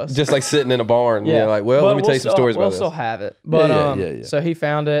short bus, just like sitting in a barn. Yeah, like let me tell you some stories about this. We'll still have it, but So he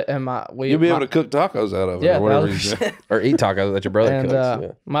found it, and you'll be able to cook tacos out of it, or whatever, or eat tacos that your brother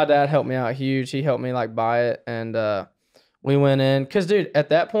cooks. My dad helped me out huge. He helped me like buy it, and we went in because, dude, at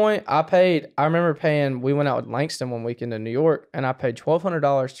that point, I remember paying. We went out with Langston one weekend in New York, and I paid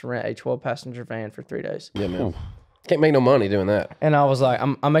 $1,200 to rent a 12-passenger van for 3 days. Yeah, man. Can't make no money doing that. And I was like,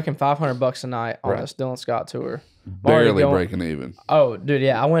 I'm making $500 a night on this Dylan Scott tour. Barely breaking even. Oh, dude,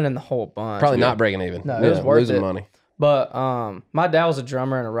 yeah, I went in the whole bunch. Probably not breaking even. No, it was worth losing it. money. But my dad was a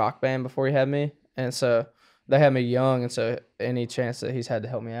drummer in a rock band before he had me, and so they had me young, and so any chance that he's had to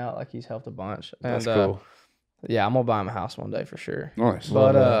help me out, like he's helped a bunch. And, that's cool. Yeah, I'm gonna buy him a house one day for sure. Nice.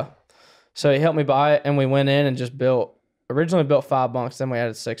 But so he helped me buy it, and we went in and just originally built 5 bunks, then we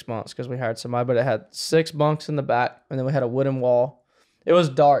added 6 bunks because we hired somebody, but it had 6 bunks in the back, and then we had a wooden wall. It was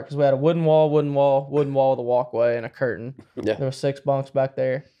dark because we had a wooden wall with a walkway and a curtain. Yeah. There were 6 bunks back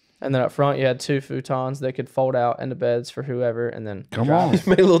there. And then up front, you had 2 futons that could fold out into beds for whoever. And then Come on. Just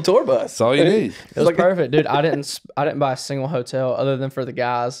made a little tour bus. That's all you need. it was perfect, dude. I didn't buy a single hotel other than for the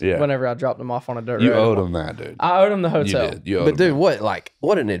guys. Yeah. Whenever I dropped them off on a dirt You road. owed them that, dude. I owed them the You hotel. did. You owed But them dude,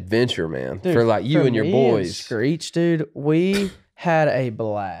 what an adventure, man! Dude, for like you for and your me boys. Screech, dude, we had a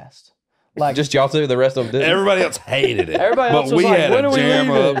blast. Like Just y'all two. The rest of them that. didn't. Everybody else hated it. Everybody else but was we like, had "When a are we jam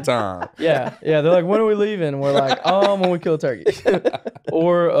leaving?" up time. yeah, they're like, when are we leaving? And we're like, when we kill a turkey,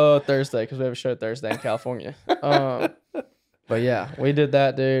 or Thursday because we have a show Thursday in California. But yeah, we did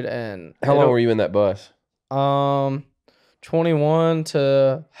that, dude. And How long were you in that bus? 21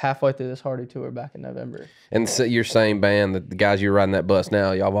 to halfway through this Hardy tour back in November. And so your same band, the guys you're riding that bus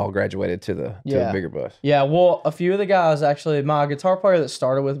now, y'all have all graduated to the bigger bus. Yeah, well, a few of the guys actually, my guitar player that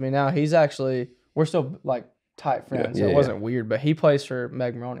started with me now, we're still like tight friends. Yeah, so it wasn't weird, but he plays for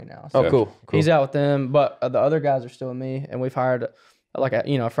Meg Maroney now. Oh, So cool. he's out with them, but the other guys are still with me, and we've hired like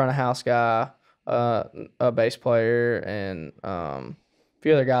a front of house guy, a bass player, and a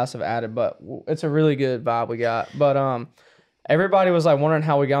few other guys have added. But it's a really good vibe we got. But everybody was like wondering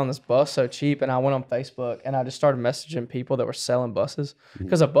how we got on this bus so cheap, and I went on Facebook and I just started messaging people that were selling buses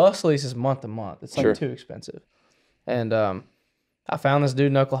because a bus lease is month to month. It's like too expensive, and I found this dude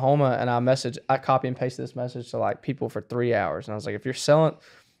in Oklahoma, and I copy and pasted this message to like people for 3 hours, and I was like, if you're selling.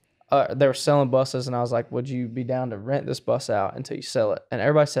 They were selling buses, and I was like, would you be down to rent this bus out until you sell it? And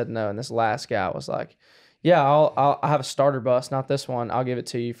everybody said no. And this last guy was like, yeah, I have a starter bus, not this one. I'll give it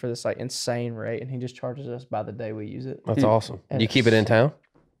to you for this like insane rate. And he just charges us by the day we use it. That's awesome. And You keep it in town?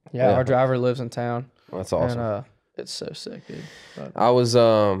 Yeah, our driver lives in town. That's awesome. And it's so sick, dude.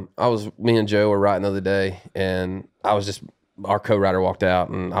 But, Me and Joe were riding the other day, and our co-writer walked out,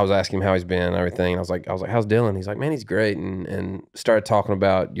 and I was asking him how he's been and everything. And I was like, how's Dylan? He's like, man, he's great. And started talking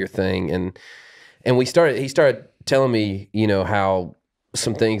about your thing. And he started telling me, how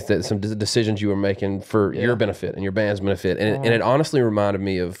some decisions you were making for your benefit and your band's benefit. And it honestly reminded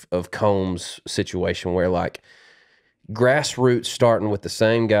me of Combs' situation where like grassroots starting with the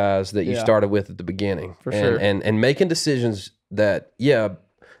same guys that you started with at the beginning. For sure. And making decisions that,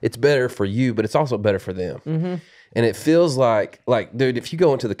 it's better for you, but it's also better for them. Mm-hmm. And it feels like, dude, if you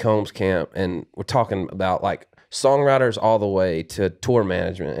go into the Combs camp, and we're talking about like songwriters all the way to tour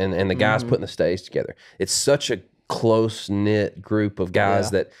management and the guys putting the stage together, it's such a close-knit group of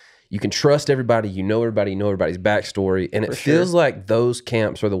guys that you can trust everybody, you know everybody's backstory. And it feels like those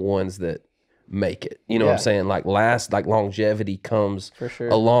camps are the ones that make it. You know what I'm saying? Like longevity comes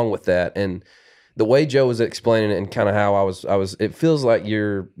along with that. And the way Joe was explaining it and kind of how I was, it feels like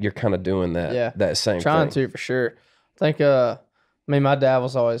you're kind of doing that, that same trying thing. to, for sure. I think, my dad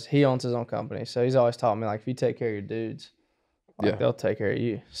was he owns his own company. So he's always taught me, like, if you take care of your dudes, they'll take care of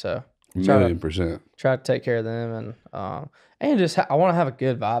you. So $1,000,000%. try to take care of them. And just, I want to have a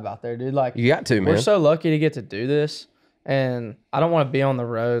good vibe out there, dude. Like, You got to, man. we're so lucky to get to do this. And I don't want to be on the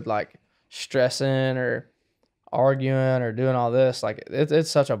road, like, stressing or arguing or doing all this. Like, it's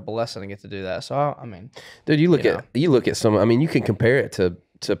such a blessing to get to do that. So I mean, Dude, you look at some. I mean, you can compare it to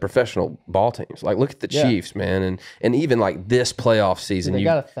professional ball teams. Like, look at the Chiefs, man, and even like this playoff season. they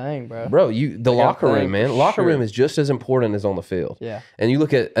got a thing, bro. The locker got a thing room, man. for Locker sure. room is just as important as on the field. Yeah. And you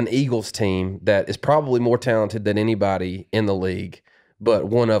look at an Eagles team that is probably more talented than anybody in the league, but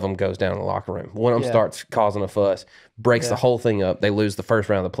one of them goes down in the locker room. One of them starts causing a fuss, breaks the whole thing up. They lose the first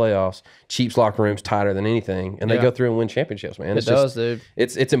round of the playoffs. Chiefs locker room's tighter than anything, and they go through and win championships, man. It does, dude.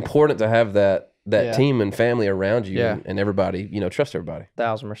 It's important to have that team and family around you, and everybody, trust everybody.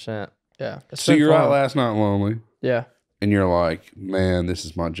 1,000%. Yeah. It's So been you're fun. out last night lonely, Yeah. and you're like, man, this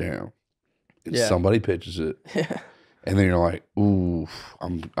is my jam. And somebody pitches it. And then you're like, ooh,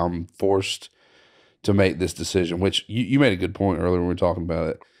 I'm forced to make this decision, which you made a good point earlier when we were talking about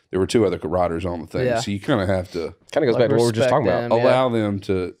it. There were 2 other riders on the thing. Yeah. So you kind of have to Kind of goes back to what we were just talking respect about. them. allow them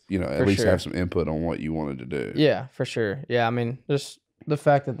to, at least sure. have some input on what you wanted to do. Yeah, for sure. Yeah, I mean, just the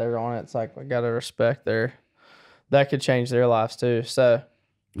fact that they're on it, it's like, I got to respect that could change their lives too. So,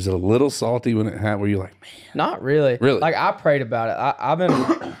 Was it a little salty when it happened? Where you're like, man, not really. Really? Like, I prayed about it.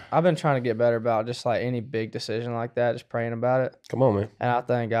 I've been trying to get better about just like any big decision like that, just praying about it. Come on, man. And I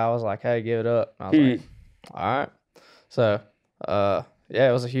think God was like, hey, give it up. And I was like, all right. So,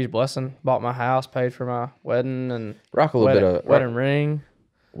 it was a huge blessing. Bought my house, paid for my wedding and Rock a little bit of wedding ring.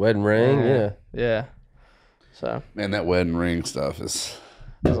 wedding ring. Yeah. Yeah. So, man, that wedding ring stuff is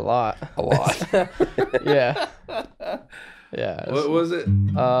it was a lot. a lot. Yeah. Yeah. What was it?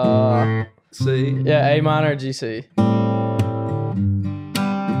 C? Yeah, A minor, GC.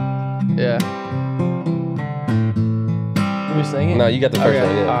 Yeah. You singing? No, you got the first Okay,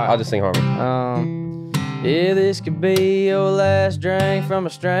 one. Yeah, all right. I'll just sing harmony. Yeah, this could be your last drink from a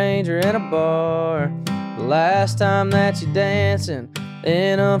stranger in a bar. The last time that you're dancing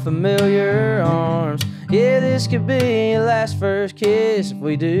in unfamiliar arms. Yeah, this could be your last first kiss if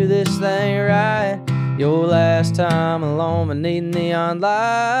we do this thing right. Your last time alone beneath neon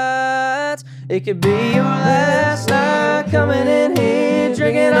lights. It could be your last night coming in here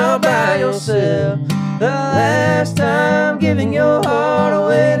drinking all by yourself. The last time giving your heart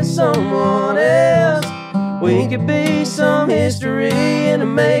away to someone else. We could be some history in the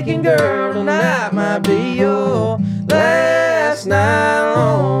making, girl. Tonight might be your last night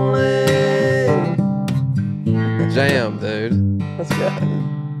lonely. Jam, dude. Let's go.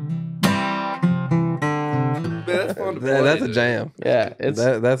 Man, that's fun to play, That's a dude. jam. Yeah, it's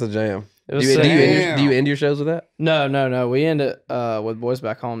That's a jam. it was Do sick. you end your shows with that? No. We end it with Boys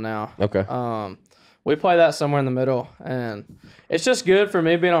Back Home now. Okay. We play that somewhere in the middle, and it's just good for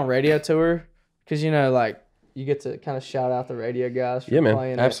me being on radio tour because like you get to kind of shout out the radio guys for Yeah, man.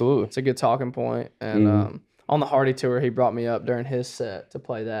 playing it. Absolutely. It's a good talking point. And on the Hardy tour, he brought me up during his set to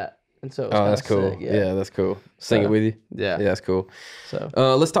play that, and so it was Oh, that's kinda cool. sick, Yeah, that's cool. Sing it with you. yeah. Yeah, that's cool. So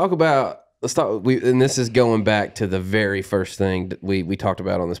Let's talk. And this is going back to the very first thing that we talked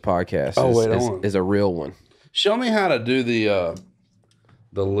about on this podcast. Oh, wait, hold on. is a real one. Show me how to do the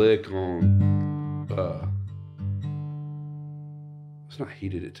lick on. It's not he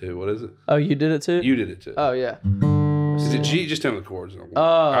did it too. What is it? oh, you did it too? You did it too. Oh yeah. Is it G? Just tell me the chords.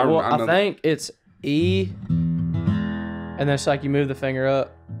 I know- think it's E, and then it's like you move the finger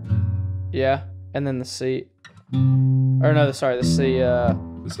up, yeah, and then the C, or no, sorry, the C,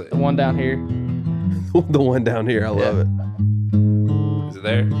 Let's see. the one down here. The one down here, I love it. Is it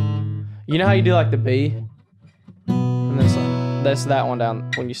there? You know how you do like the B, and then that's that one down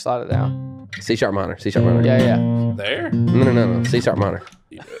when you slide it down. C sharp minor. C sharp minor. Yeah. There? No. C sharp minor.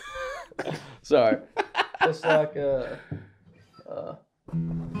 You do it. Sorry. It's like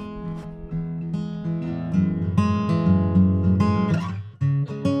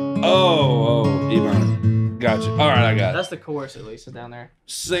Oh, E minor. Gotcha. All right, I got it. that's the chorus at least is down there.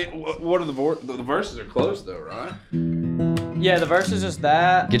 Say, what are the verses are close though, right? Yeah, the verse is just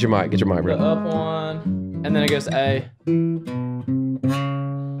that. Get your mic, the bro. up one, and then it goes to A, and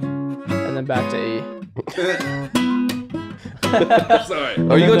then back to E. Sorry.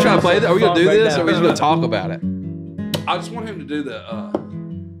 Are you gonna try to play that? Are we gonna do Song this, or are we breakdown. just gonna talk about it? I just want him to do the.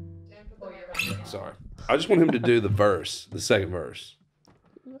 Sorry. I just want him to do the verse, the second verse.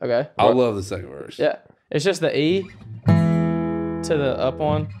 Okay. I love the second verse. Yeah, it's just the E to the up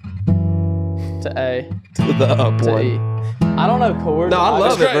one to A To the up to one. E. I don't know chords. No, I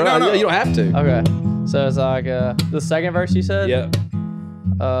love great. it, bro. No, no. You don't have to. Okay, so it's like the second verse you said. Yeah.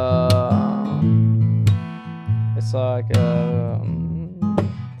 It's like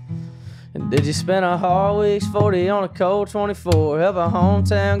did you spend a hard week's 40 on a cold 24? Help a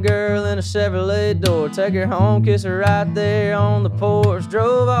hometown girl in a Chevrolet door. Take her home, kiss her right there on the porch.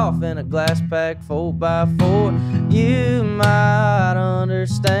 Drove off in a glass pack 4x4. You might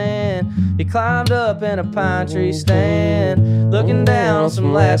understand. You climbed up in a pine tree stand, looking down on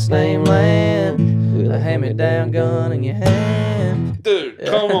some last name land, with a hand-me-down gun in your hand. Dude,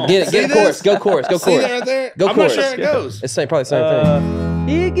 come on. Get a chorus. this? Go chorus. Go See chorus. that right there? Go I'm chorus. not sure how it goes. It's probably the same thing.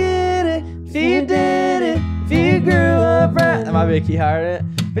 You get it if you did it, if you grew up right. That might be a key higher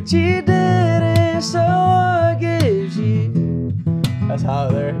than it, but you didn't, so what gives you? That's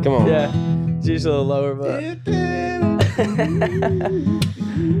high there. Come on. Yeah, it's just a little lower, but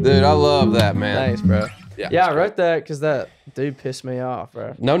Dude, I love that, man. thanks, bro. Yeah, Yeah, I wrote that because that dude pissed me off,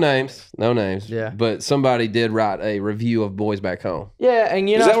 bro. No names. Yeah. But somebody did write a review of Boys Back Home. Yeah, and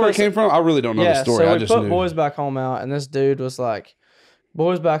you know Is that where it came from? I really don't know the story. so I we just put knew. Boys Back Home out, and this dude was like,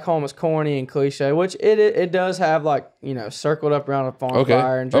 Boys Back Home is corny and cliche, which it does have, like, circled up around a farm Okay,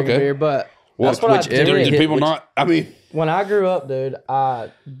 fire and drinking okay. beer, but Well, that's what I did. Did people not? I mean, When I grew up, dude,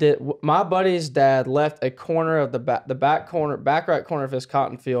 my buddy's dad left a corner of the back right corner of his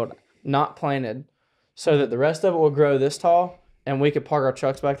cotton field not planted, so that the rest of it would grow this tall, and we could park our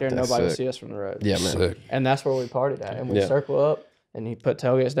trucks back there and That's nobody would sick. see us from the road. Yeah, man. sick. And that's where we partied at, and we Yeah. circle up, and he put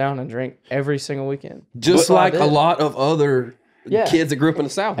tailgates down and drink every single weekend. Just But I like a did. lot of other Yeah. kids that grew up in the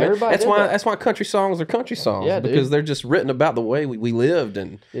South. Man. Everybody That's did why that. that's why country songs are country songs. Yeah, dude. because they're just written about the way we lived,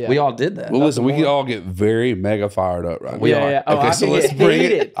 and Yeah. we all did that. Well, listen, we more. can all get very mega fired up right now. We yeah, are. yeah. Oh, Okay, I so can let's get bring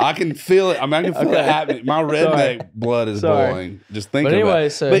heated. it. I can feel it. I mean, I can feel it happening. My redneck blood is Sorry. boiling. Just thinking But anyway,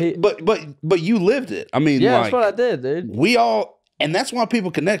 about so it. But you lived it. I mean, Yeah, like, that's what I did, dude. we all, and that's why people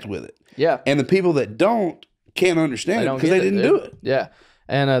connect with it. Yeah. And the people that don't can't understand it don't because get they it, didn't dude. do it. Yeah.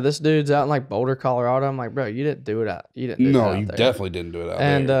 And this dude's out in like Boulder, Colorado. I'm like, bro, you didn't do it out. You didn't do No, that out you there. definitely didn't do it out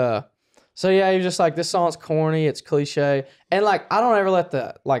And there. So yeah, he was just like, this song's corny, it's cliche, and like I don't ever let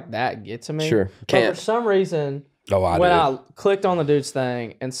that get to me. Sure. But Can't. for some reason, Oh, I when do. I clicked on the dude's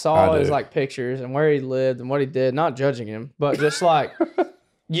thing and saw I his do. like pictures and where he lived and what he did, not judging him, but just like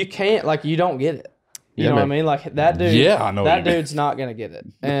you can't, like, you don't get it. You know what I mean? Like that dude. Yeah, I know what that you mean. dude's not gonna get it,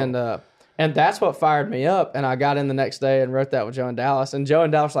 and that's what fired me up. And I got in the next day and wrote that with Joe and Dallas. And Joe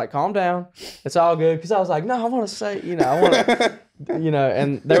and Dallas were like, calm down, it's all good. Because I was like, no, I want to say, I want to,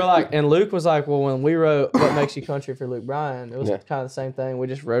 And they were like, and Luke was like, well, when we wrote "What Makes You Country" for Luke Bryan, it was kind of the same thing. We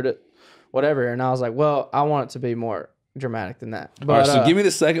just wrote it, whatever. And I was like, well, I want it to be more dramatic than that. But All right, so give me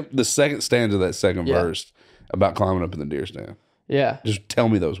the second stanza of that second verse about climbing up in the deer stand. Yeah. Just tell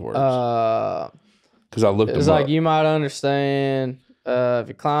me those words. Because I looked It's them like, up. you might understand if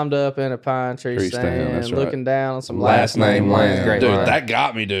you climbed up in a pine tree stand, that's right. looking down on some Last name land. Great Dude, line. that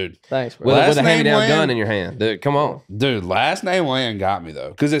got me, dude. Thanks, bro. With Last a name hand-me-down land? gun in your hand. Dude, come on. Dude, last name land got me, though.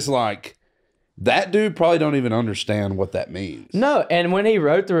 Because it's like, that dude probably don't even understand what that means. No, and when he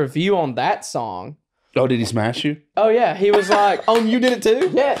wrote the review on that song, Oh, did he smash you? oh yeah, he was like, Oh, you did it too?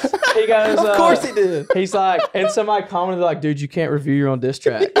 yes. He goes, Of course he did. He's like, and somebody commented like, dude, you can't review your own diss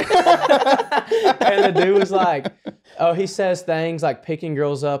track. And the dude was like, oh, he says things like picking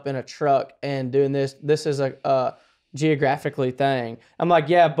girls up in a truck and doing this. This is a geographically thing. I'm like,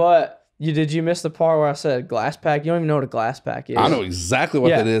 yeah, but did you miss the part where I said glass pack? You don't even know what a glass pack is. I know exactly what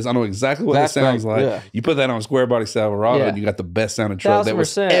that is. I know exactly what Glass that sounds back, like. yeah. You put that on a square body Silverado, Yeah. and you got the best sounding truck that was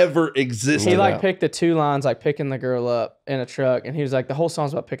 1000%. ever existed. He like picked the two lines, like picking the girl up in a truck, and he was like, the whole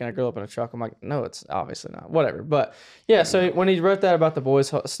song's about picking a girl up in a truck. I'm like, no, it's obviously not. Whatever. But yeah, so when he wrote that about the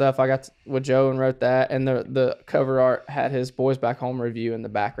boys stuff, I got with Joe and wrote that, and the cover art had his Boys Back Home review in the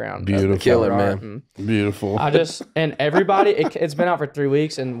background. Beautiful. Killer, Cover art. man. Beautiful. I just, and everybody, it's been out for 3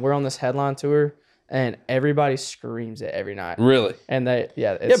 weeks, and we're on this headline tour, and everybody screams it every night. Really? And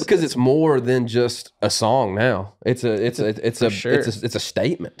Yeah, because it's more than just a song now. It's a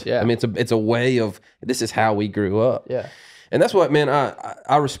statement. Yeah. I mean, it's a way of, this is how we grew up. Yeah. And that's what, man,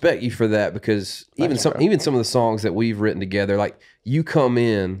 I respect you for that, because even some of the songs that we've written together, like, you come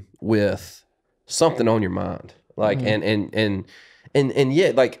in with something on your mind, like, and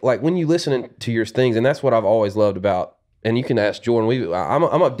yet, like when you listen to your things, and that's what I've always loved about. And you can ask Jordan. I'm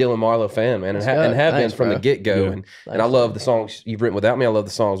a Dylan Marlowe fan, man, and have been from the get go. And I love the songs you've written without me. I love the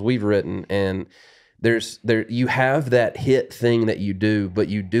songs we've written. And you have that hit thing that you do, but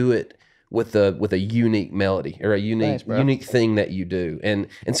you do it with a unique melody or a unique thing that you do. And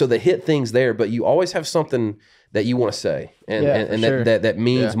so the hit thing's there, but you always have something that you want to say, and that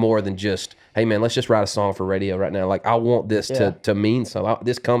means more than just, hey man, let's just write a song for radio right now. Like, I want this to mean something.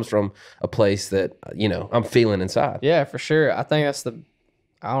 This comes from a place that I'm feeling inside. Yeah, for sure. I think that's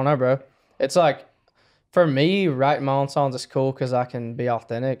I don't know, bro. It's like, for me, writing my own songs is cool because I can be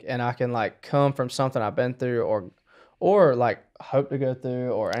authentic and I can like come from something I've been through or like hope to go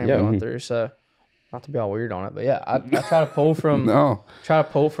through or am going through. So, not to be all weird on it, but yeah, I try to pull from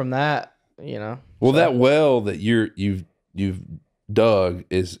that. Well, that well that you've dug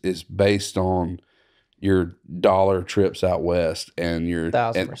is based on your dollar trips out west and your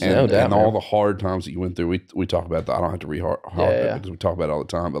 1000%. and all the hard times that you went through. We talk about that. I don't have to re-hard it because we talk about it all the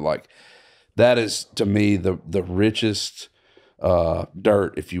time. But like, that is to me the richest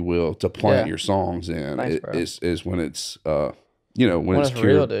dirt, if you will, to plant your songs in. Thanks, is when it's when it's cured.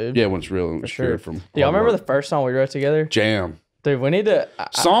 real, dude. Yeah, when it's real and it's sure. cured from. Do y'all remember the first song we wrote together? Jam? Dude, we need to.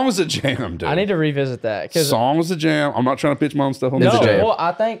 Song was a jam, dude. I need to revisit that. Song was a jam. I'm not trying to pitch my own stuff on No, this jam. well,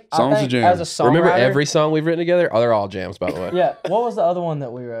 I think Song's a jam. as a songwriter. Remember every song we've written together? Oh, they're all jams, by the way. Yeah. What was the other one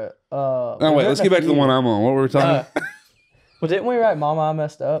that we wrote? No, wait. Let's get back to the one I'm on. What were we talking? Well, didn't we write "Mama, I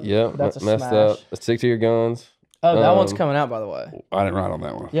Messed Up"? Yep, That's a messed smash. up. Stick to your guns. Oh, that one's coming out, by the way. I didn't write on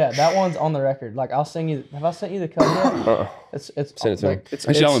that one. Yeah, that one's on the record. Like, I'll sing you. Have I sent you the cover yet? It's Send it to me. It's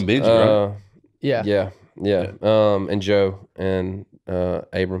y'all and Benji, right? Yeah. Yeah. And Joe and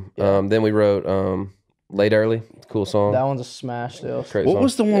Abram. Then we wrote Late Early. Cool song. That one's a smash still. Great What song.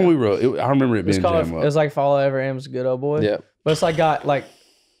 was the one we wrote? I remember it being It's called, jam it up. was like "Follow Ever M's Good Old Boy." Yeah. But it's like got like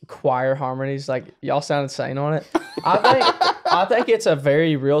choir harmonies. Like, y'all sound insane on it. I think it's a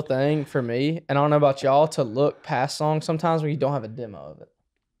very real thing for me, and I don't know about y'all, to look past songs sometimes when you don't have a demo of it.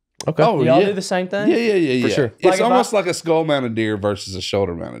 Okay. Oh, Y'all yeah. do the same thing? Yeah. For sure. It's Like, if almost like a skull mounted deer versus a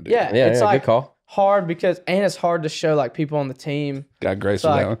shoulder mounted deer. Yeah, Yeah, it's yeah, like good call. hard because, and it's hard to show like people on the team. Got grace So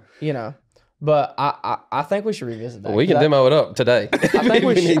with that like, one. but I think we should revisit that. We can 'Cause demo it up today. I think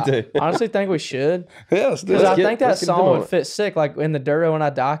we need should. to. I honestly think we should. Yeah, let's do Because I it. think that let's get a song demo. would fit sick, like in the Duro When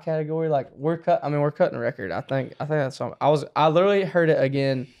I Die category. Like we're cutting a record. I think that song. I literally heard it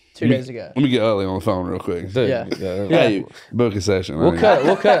again 2 days ago. Let me get Utley on the phone real quick. Dude, Yeah. Hey, book a session. We'll cut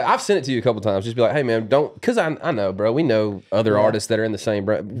it. I've sent it to you a couple times. Just be like, hey man, don't, because I know, bro. We know other artists that are in the same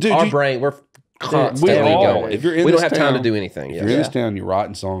brain. Dude, Our brain, we're constantly we all, going. if you're in we don't this have time to town- do anything. If Yeah. you're in this town, you're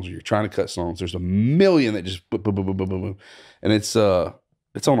writing songs, or you're trying to cut songs. There's a million that just boom, boom, boom, boom, boom, boom, boom. And it's on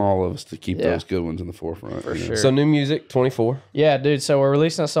all of us to keep those good ones in the forefront. For sure. So new music, 24. Yeah, dude. So we're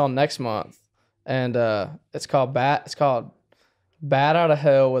releasing a song next month, and it's called Bat. It's called "Bat Out of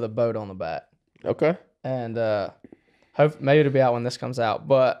Hell with a Boat on the Back." Okay. And hope maybe it'll be out when this comes out.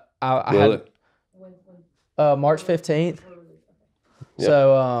 But I Will had it? March 15th. Yep.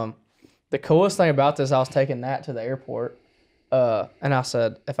 So the coolest thing about this, I was taking Nat to the airport, and I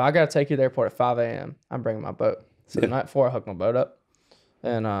said, if I gotta take you to the airport at 5 a.m., I'm bringing my boat. So the night before, I hooked my boat up,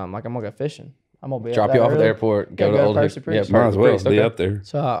 and like I'm gonna go fishing. I'm gonna be Drop up you there off at the early. airport. Go Yeah, to go to Old Percy Hickory. Priest. Yeah, Might as well Priest, be okay. up there.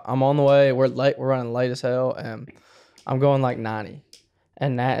 So I'm on the way. We're late. We're running late as hell, and I'm going like 90.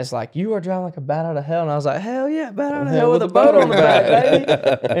 And Nat is like, "You are driving like a bat out of hell." And I was like, "Hell yeah, bat out of hell with a boat on the back,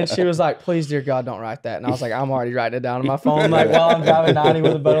 baby." And she was like, "Please, dear God, don't write that." And I was like, "I'm already writing it down on my phone, like while I'm driving 90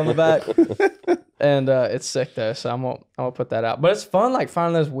 with a boat on the back." And it's sick though, so I'm gonna put that out. But it's fun, like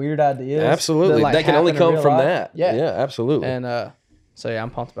finding those weird ideas. Absolutely. like, That can only happen in come real from life. that. Yeah. Yeah, absolutely. And so yeah, I'm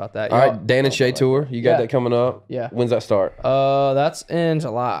pumped about that. All Y'all- right, Dan and Shay tour. You got Yeah. that coming up? Yeah. When's that start? That's in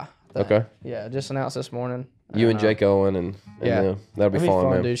July. Okay. Yeah, just announced this morning. You and Jake Owen and yeah. them. That'll be It'll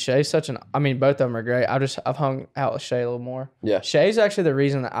fun, man. dude. Shay's such an. I mean, both of them are great. I've hung out with Shay a little more. Yeah. Shay's actually the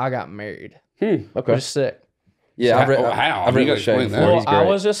reason that I got married. Okay. Which is sick. Yeah, I've read, how? I've You read gotta with Shay explain before. that. Well, He's great. I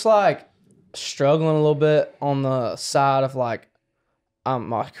was just like struggling a little bit on the side of like,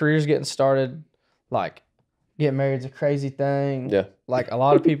 my career's getting started. Like, getting married is a crazy thing. Yeah. Like a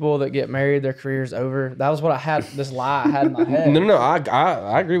lot of people that get married, their career's over. That was what I had. This lie I had in my head. No.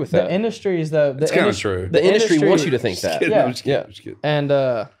 I agree with The that. industries though. It's kind of true. The industry wants you to think that. Yeah. I'm just kidding, I'm just kidding. And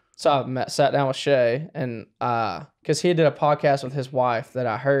so I sat down with Shay, and because he did a podcast with his wife that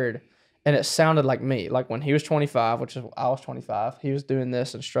I heard, and it sounded like me. Like when he was 25, which is I was 25, he was doing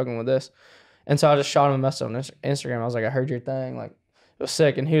this and struggling with this. And so I just shot him a message on Instagram. I was like, I heard your thing. Like, it was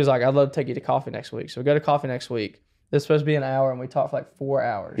sick. And he was like, I'd love to take you to coffee next week. So we go to coffee next week. It's supposed to be an hour, and we talked for like 4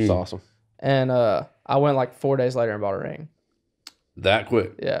 hours. It's awesome. And I went like 4 days later and bought a ring. That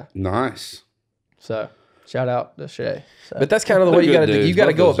quick. Yeah. Nice. So shout out to Shay. So, But that's kind of the They're way you good got to do. dudes. You got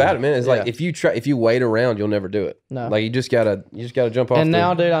to Both go those about are- it, man. It's like Yeah. if you wait around, you'll never do it. No. Like you just gotta jump off. and the-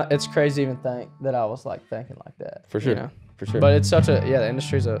 now, dude, it's crazy to even think that I was like thinking like that. For sure. You know? For sure. But it's such a the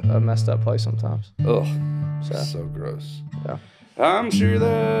industry's a messed up place sometimes. Ugh. So So gross. Yeah. I'm sure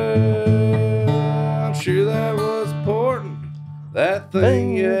that was important. That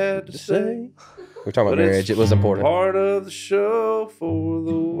thing you had to say. we're talking about But it's marriage. It was important. Part of the show for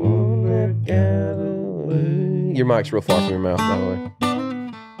the one that got away. Your mic's real far from your mouth, by the way.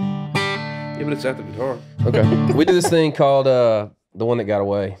 Yeah, but it's at the guitar. Okay. We do this thing called the one that got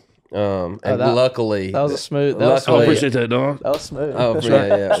away. And luckily, that was a smooth. That was Luckily- I smooth. appreciate that, dog. That was smooth. oh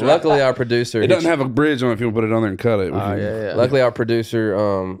yeah. Luckily, our producer. It doesn't have a bridge on it if you want to put it on there and cut it. yeah. Luckily, our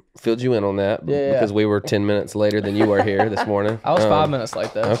producer filled you in on that Yeah. because we were 10 minutes later than you were here this morning. I was 5 minutes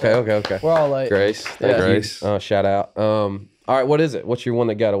late though. Okay. We're all late. Grace, thank Yeah. you. Grace. Shout out. All right, what is it? What's your one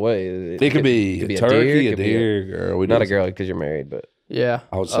that got away? It could be a turkey, a deer, girl. We not a just- girl because you're married, but Yeah.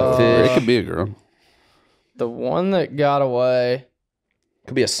 I would say it could be a girl. The one that got away. it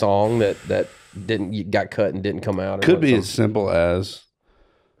could be a song that got cut and didn't come out. or Could be something. as simple as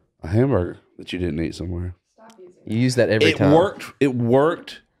a hamburger that you didn't eat somewhere. You use that every time.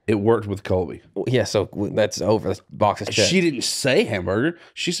 It worked with Colby. Yeah, so that's over. That's box is checked. She didn't say hamburger.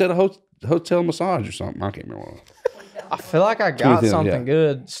 She said a hotel massage or something. I can't remember what. I feel like I got 20th, something yeah.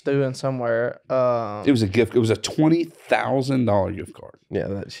 good stewing somewhere. It was a gift. It was a $20,000 gift card yeah,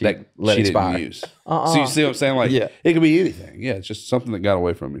 that she that let she expire. didn't use. So you see what I'm saying? Like, Yeah. it could be anything. Yeah, it's just something that got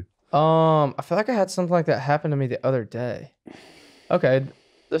away from you. I feel like I had something like that happen to me the other day. Okay,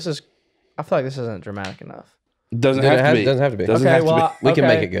 I feel like this isn't dramatic enough. Doesn't have to be. Doesn't have to be. Doesn't Okay, have to well, be. We can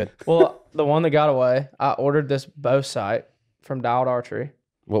make it good. Well, the one that got away, I ordered this bow sight from Dialed Archery.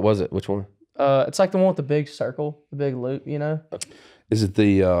 What was it? Which one? It's like the one with the big circle, the big loop, you know? Is it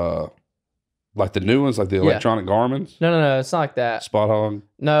the like the new ones, like the electronic Garmin's? No, it's not like that. Spot Hog?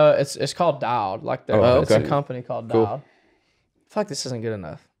 No, it's called Dialed. Like Oh, it's a okay. company called Cool. Dialed. I feel like this isn't good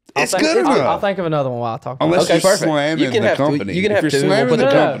enough. It's good enough. I'll think of another one while I talk about Unless it. Okay, you're perfect. slamming You can the have two- company. you can If have you're two. We'll slamming put the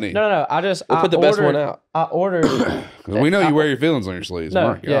the company. No. We'll put the best one out. I ordered. 'Cause we know you wear your feelings on your sleeves. No,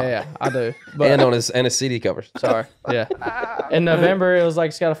 Mark. yeah, I do. But And on his CD covers. sorry, yeah. In November, it was like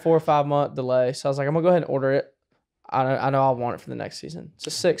it's got a 4 or 5 month delay, so I was like, I'm gonna go ahead and order it. I know I want it for the next season. It's a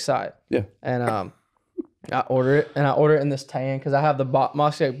sick site. Yeah. And I order it, and I order it in this tan because I have the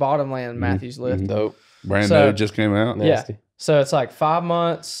Mossy Oak Bottomland Matthews lift. Dope. Brand So- new, just came out. Nasty. Yeah. So it's like 5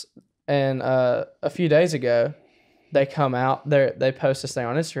 months, and a few days ago, they come out. They post this thing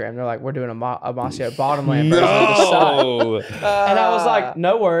on Instagram. They're like, "We're doing a Mossy Oak Bottomland version of the site." No. And I was like,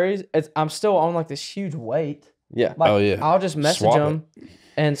 "No worries. I'm still on like this huge weight. Yeah. Like, Oh, yeah. I'll just message Swap him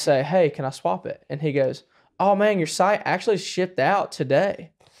and say, "Hey, can I swap it?" And he goes, "Oh man, your site actually shipped out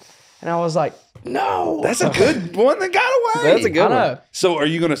today." And I was like, "No, That's a good one that got away. That's a good I know. one. So are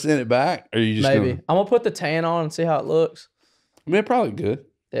you going to send it back? Or are you just Maybe Gonna, I'm gonna put the tan on and see how it looks." I mean, probably good.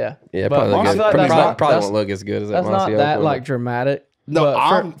 Yeah, Yeah, But probably, I look feel good. like probably, that's not- probably that's- won't look as good as that that's not Mossy Oak that one. like dramatic.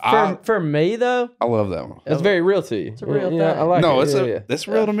 No, But for me though, I love that one. It's very real to you. It's a real Yeah, I thing. like No, it. it's that's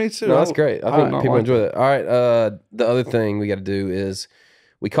real to me too. No, that's great. I think would not people like enjoy that. All right. The other thing we got to do is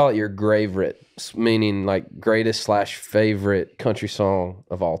we call it your graverit, meaning like greatest / favorite country song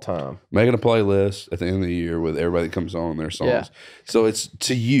of all time. Making a playlist at the end of the year with everybody that comes on their songs. Yeah. So it's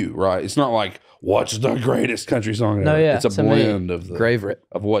to you, right? It's not like what's the greatest country song No, ever. yeah, It's a to me. blend of the Graverit.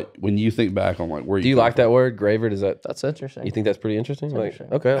 of what when you think back on like where Do you like that word, graverit? Is that that's interesting. you think that's pretty interesting? Like, interesting.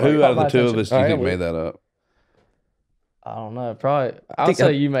 okay. I like Who it. out of the my two of attention. us do you All right, think well- made that up? I don't know. Probably. I'll think-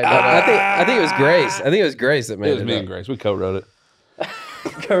 say you made I that. think it was Grace. I think it was Grace that It made was it. me up. and Grace. We co-wrote it.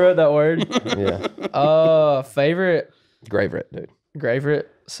 I wrote that word. Yeah, Favorite graverit, dude.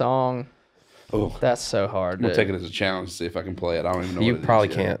 favorite song. Oh, That's so hard. I'm gonna Dude. take it as a challenge to see if I can play it. I don't even know. You what it is probably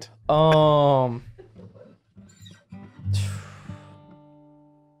yet. can't.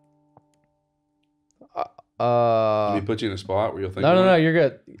 Let me put you in a spot where you'll think. No, you're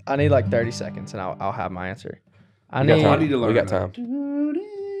good. I need like 30 seconds, and I'll have my answer. I We got need time. need to learn We got that. time.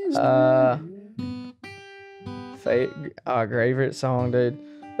 favorite song, dude.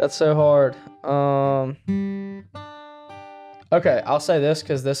 That's so hard. Okay, I'll say this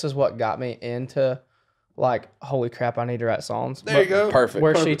because this is what got me into like, holy crap, I need to write songs. There you go. Perfect.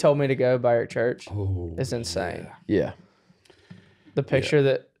 Where She Told Me to Go by Your Church Oh, is insane. Yeah. The picture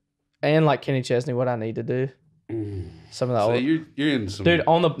that, and like Kenny Chesney, What I Need to Do. Some of the So old you're in some dude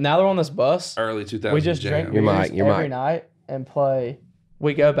now they're on this bus. early 2000s. We just drink jam. Your beers mic, your every mic. night and play.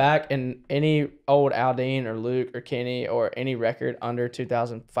 We go back and any old Aldine or Luke or Kenny or any record under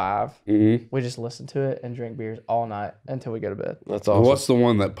 2005, Mhm. we just listen to it and drink beers all night until we go to bed. That's awesome. What's the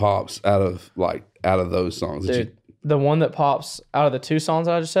one that pops out of those songs? That Dude, the one that pops out of the two songs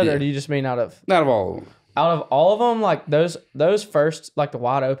that I just said, Yeah. or do you just mean out of all of them. all of them? Like those first, like the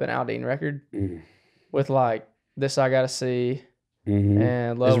Wide Open Aldine record Mm. with like This I Gotta See Mm-hmm.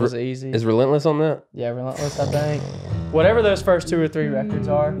 and Love Is Was Easy. Is Relentless on that? Yeah, Relentless, I think. Whatever those first 2 or 3 records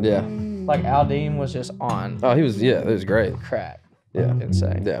are, Yeah. like Aldine was just on Oh, he was. Yeah, it was great. crack. Yeah.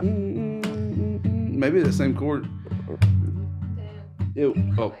 Insane. Yeah. Maybe the same chord. Ew.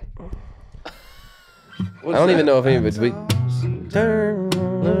 Oh. I don't even know if any of it's we.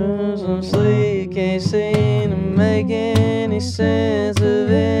 Losing sleep, can't seem to make any sense of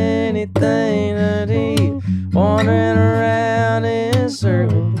anything I do. Wandering around in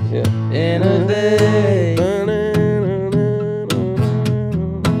circles Yeah. in a day.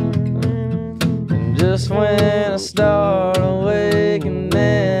 And just when I start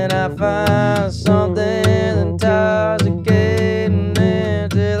awakening, I find something intoxicating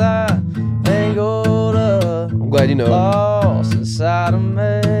until I tangled up, I'm glad you know. lost inside of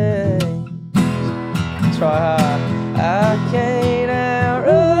me. Try hard, I can't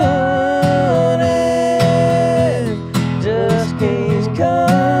outrun it. Just keeps coming.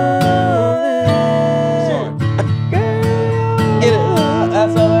 Girl, Get it.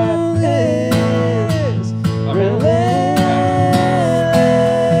 that's all there is. Relentless.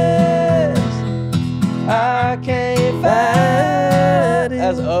 I can't fight it.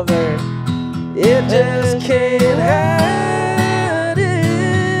 That's up there. It just can't hide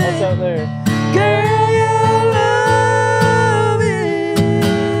it. That's up there. Girl, your love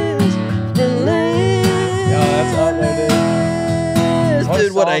is relentless. Oh, that's up there, dude.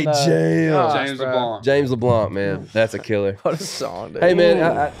 Dude, what a song, though. jam. Gosh, James bro. LeBlanc. James LeBlanc, man, that's a killer. What a song, dude. Hey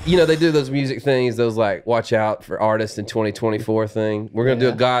man, you know they do those music things, those like watch out for artists in 2024 thing. We're gonna do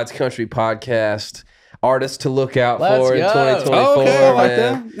a God's Country podcast, artists to look out Let's for in go. 2024. Okay, I like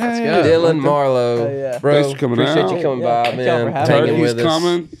man. that. Let's Yeah, go. yeah. Dylan Marlowe, Oh, yeah. bro, Thanks for coming appreciate out. you coming Yeah, by, thank y'all for man, having hanging Turkey's with us.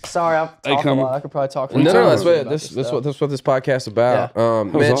 coming. Sorry, I'm talking come- a lot. I could probably talk. No, that's hours what about this this stuff. that's what this podcast about.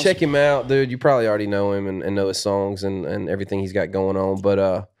 Man, awesome. check him out, dude. You probably already know him and know his songs and everything he's got going on.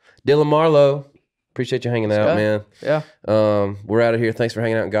 But Dylan Marlowe, appreciate you hanging out, go. man. Yeah. We're out of here. Thanks for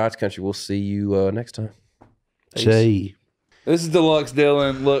hanging out in God's Country. We'll see you next time. Shay. This is Deluxe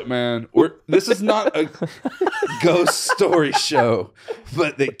Dylan. Look, man, this is not a ghost story show,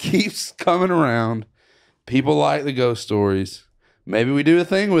 but it keeps coming around. People like the ghost stories. Maybe we do a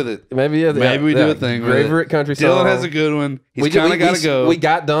thing with it. Maybe we do a thing with it. Favorite country song. Dylan has a good one. He's kind of got to go. We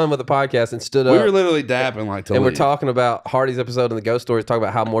got done with the podcast and stood up. We were literally dapping like to and leave. we're talking about Hardy's episode and the ghost stories, talking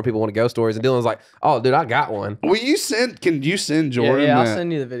about how more people want to ghost stories. And Dylan's like, oh, dude, I got one. Will you can you send Jordan Yeah, I'll that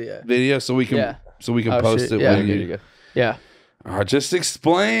send you the video so we can post shit. it Yeah. with There you? you go. Yeah. All right, just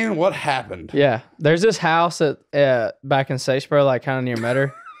explain what happened. Yeah. There's this house at back in Satesboro, like kind of near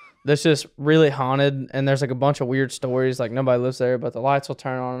Metter, that's just really haunted. And there's like a bunch of weird stories. Like nobody lives there, but the lights will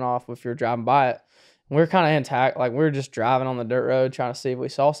turn on and off if you're driving by it. And we were kind of intact. Like we were just driving on the dirt road trying to see if we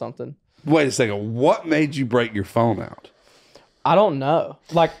saw something. Wait a second. What made you break your phone out? I don't know.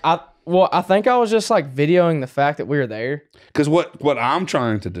 Like I think I was just like videoing the fact that we were there. Because what I'm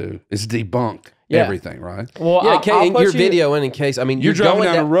trying to do is debunk everything, right? Well, Yeah, I'll put your video in case. I mean, You're driving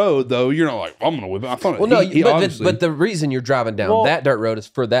going down the road, though. You're not like, I'm going to whip it. I found it. Well, no, obviously- but the reason you're driving down that dirt road is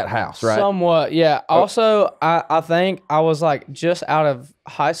for that house, right? Somewhat, yeah. Also, I think I was like just out of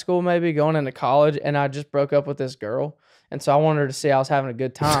high school, maybe going into college, and I just broke up with this girl, and so I wanted her to see I was having a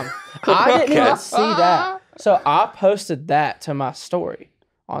good time. I didn't even see that, so I posted that to my story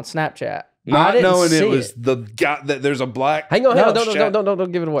on Snapchat. not knowing it was the guy that there's a black. Hang on, No,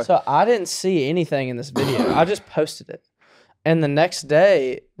 don't give it away. So I didn't see anything in this video. I just posted it, and the next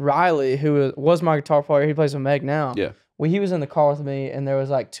day, Riley, who was my guitar player, he plays with Meg now. Yeah. He was in the car with me, and there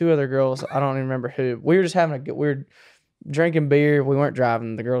was like two other girls. I don't even remember who. We were just having a good. We were drinking beer. We weren't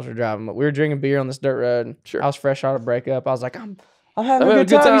driving. The girls were driving, but we were drinking beer on this dirt road. Sure. I was fresh out of breakup. I was like, I'm having a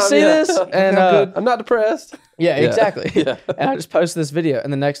good time. You see yeah. this? And I'm not depressed. yeah, exactly. Yeah. And I just posted this video,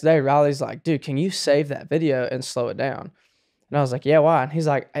 and the next day, Riley's like, "Dude, can you save that video and slow it down?" And I was like, "Yeah, why?" And he's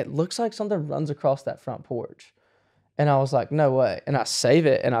like, "It looks like something runs across that front porch." And I was like, "No way!" And I save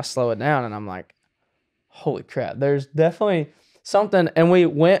it and I slow it down, and I'm like, "Holy crap!" There's definitely something. And we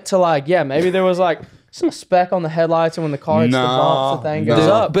went to like, maybe there was like a speck on the headlights, and when the car hits the bumps, the thing goes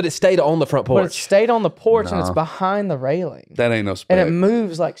up. But it stayed on the front But it porch. stayed on the porch, and it's behind the railing, That ain't no spec. and it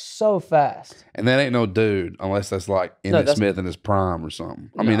moves like so fast. And that ain't no dude, unless that's like Emmett that's- Smith in his prime or something.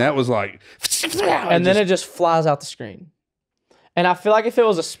 I mean, that was like. And then it just flies out the screen. And I feel like if it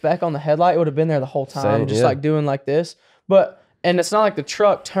was a speck on the headlight, it would have been there the whole time, Same, just yeah. like doing like this. And it's not like the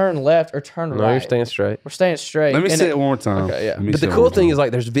truck turned left or turned No, right. you're staying straight. We're staying straight. Let me And say it one more time. Okay, yeah. Let me But say the it cool one more thing time. is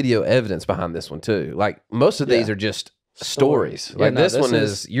like there's video evidence behind this one too. Like most of these are just stories. Yeah, Like no, this this one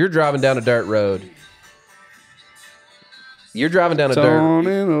is you're driving down a dirt road. You're driving down a dirt.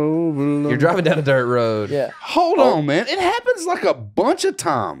 Turning over. You're driving down a dirt road. Yeah. Hold on, man. It happens like a bunch of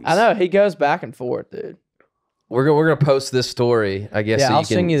times. I know. He goes back and forth, dude. We're gonna post this story, I guess. Yeah, so I'll you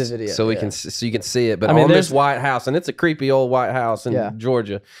can, send you the video, so we yeah. can so you can see it. But I mean, on this there's- white house, and it's a creepy old white house in Yeah.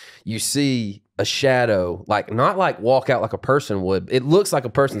 Georgia, you see a shadow, like not like walk out like a person would. It looks like a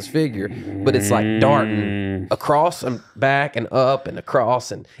person's figure, but it's like darting across and back and up and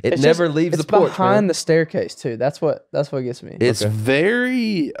across, and it It's never just- leaves the it's porch. behind Man. the staircase too. That's what gets me. It's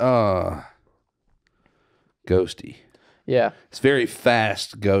very ghosty. Yeah. It's very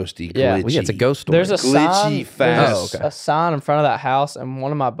fast, ghosty, Yeah. glitchy. Well, yeah, it's a ghost story. There's a sign. Glitchy, fast. There's a sign in front of that house, and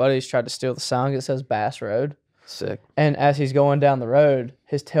one of my buddies tried to steal the sign. It says Bass Road. Sick. And as he's going down the road,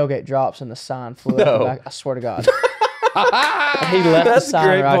 his tailgate drops and the sign flew out the back. I swear to God. And he left That's the the sign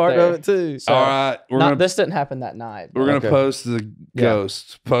great right part there. of it too. So, All right, this didn't happen that night. we're gonna Okay. post the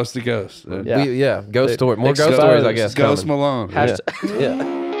ghost. Post the ghost. Yeah. Ghost story. More ghost Exposed. stories, I guess. Ghost coming. Malone. Hashtag-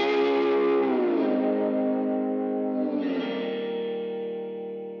 Yeah.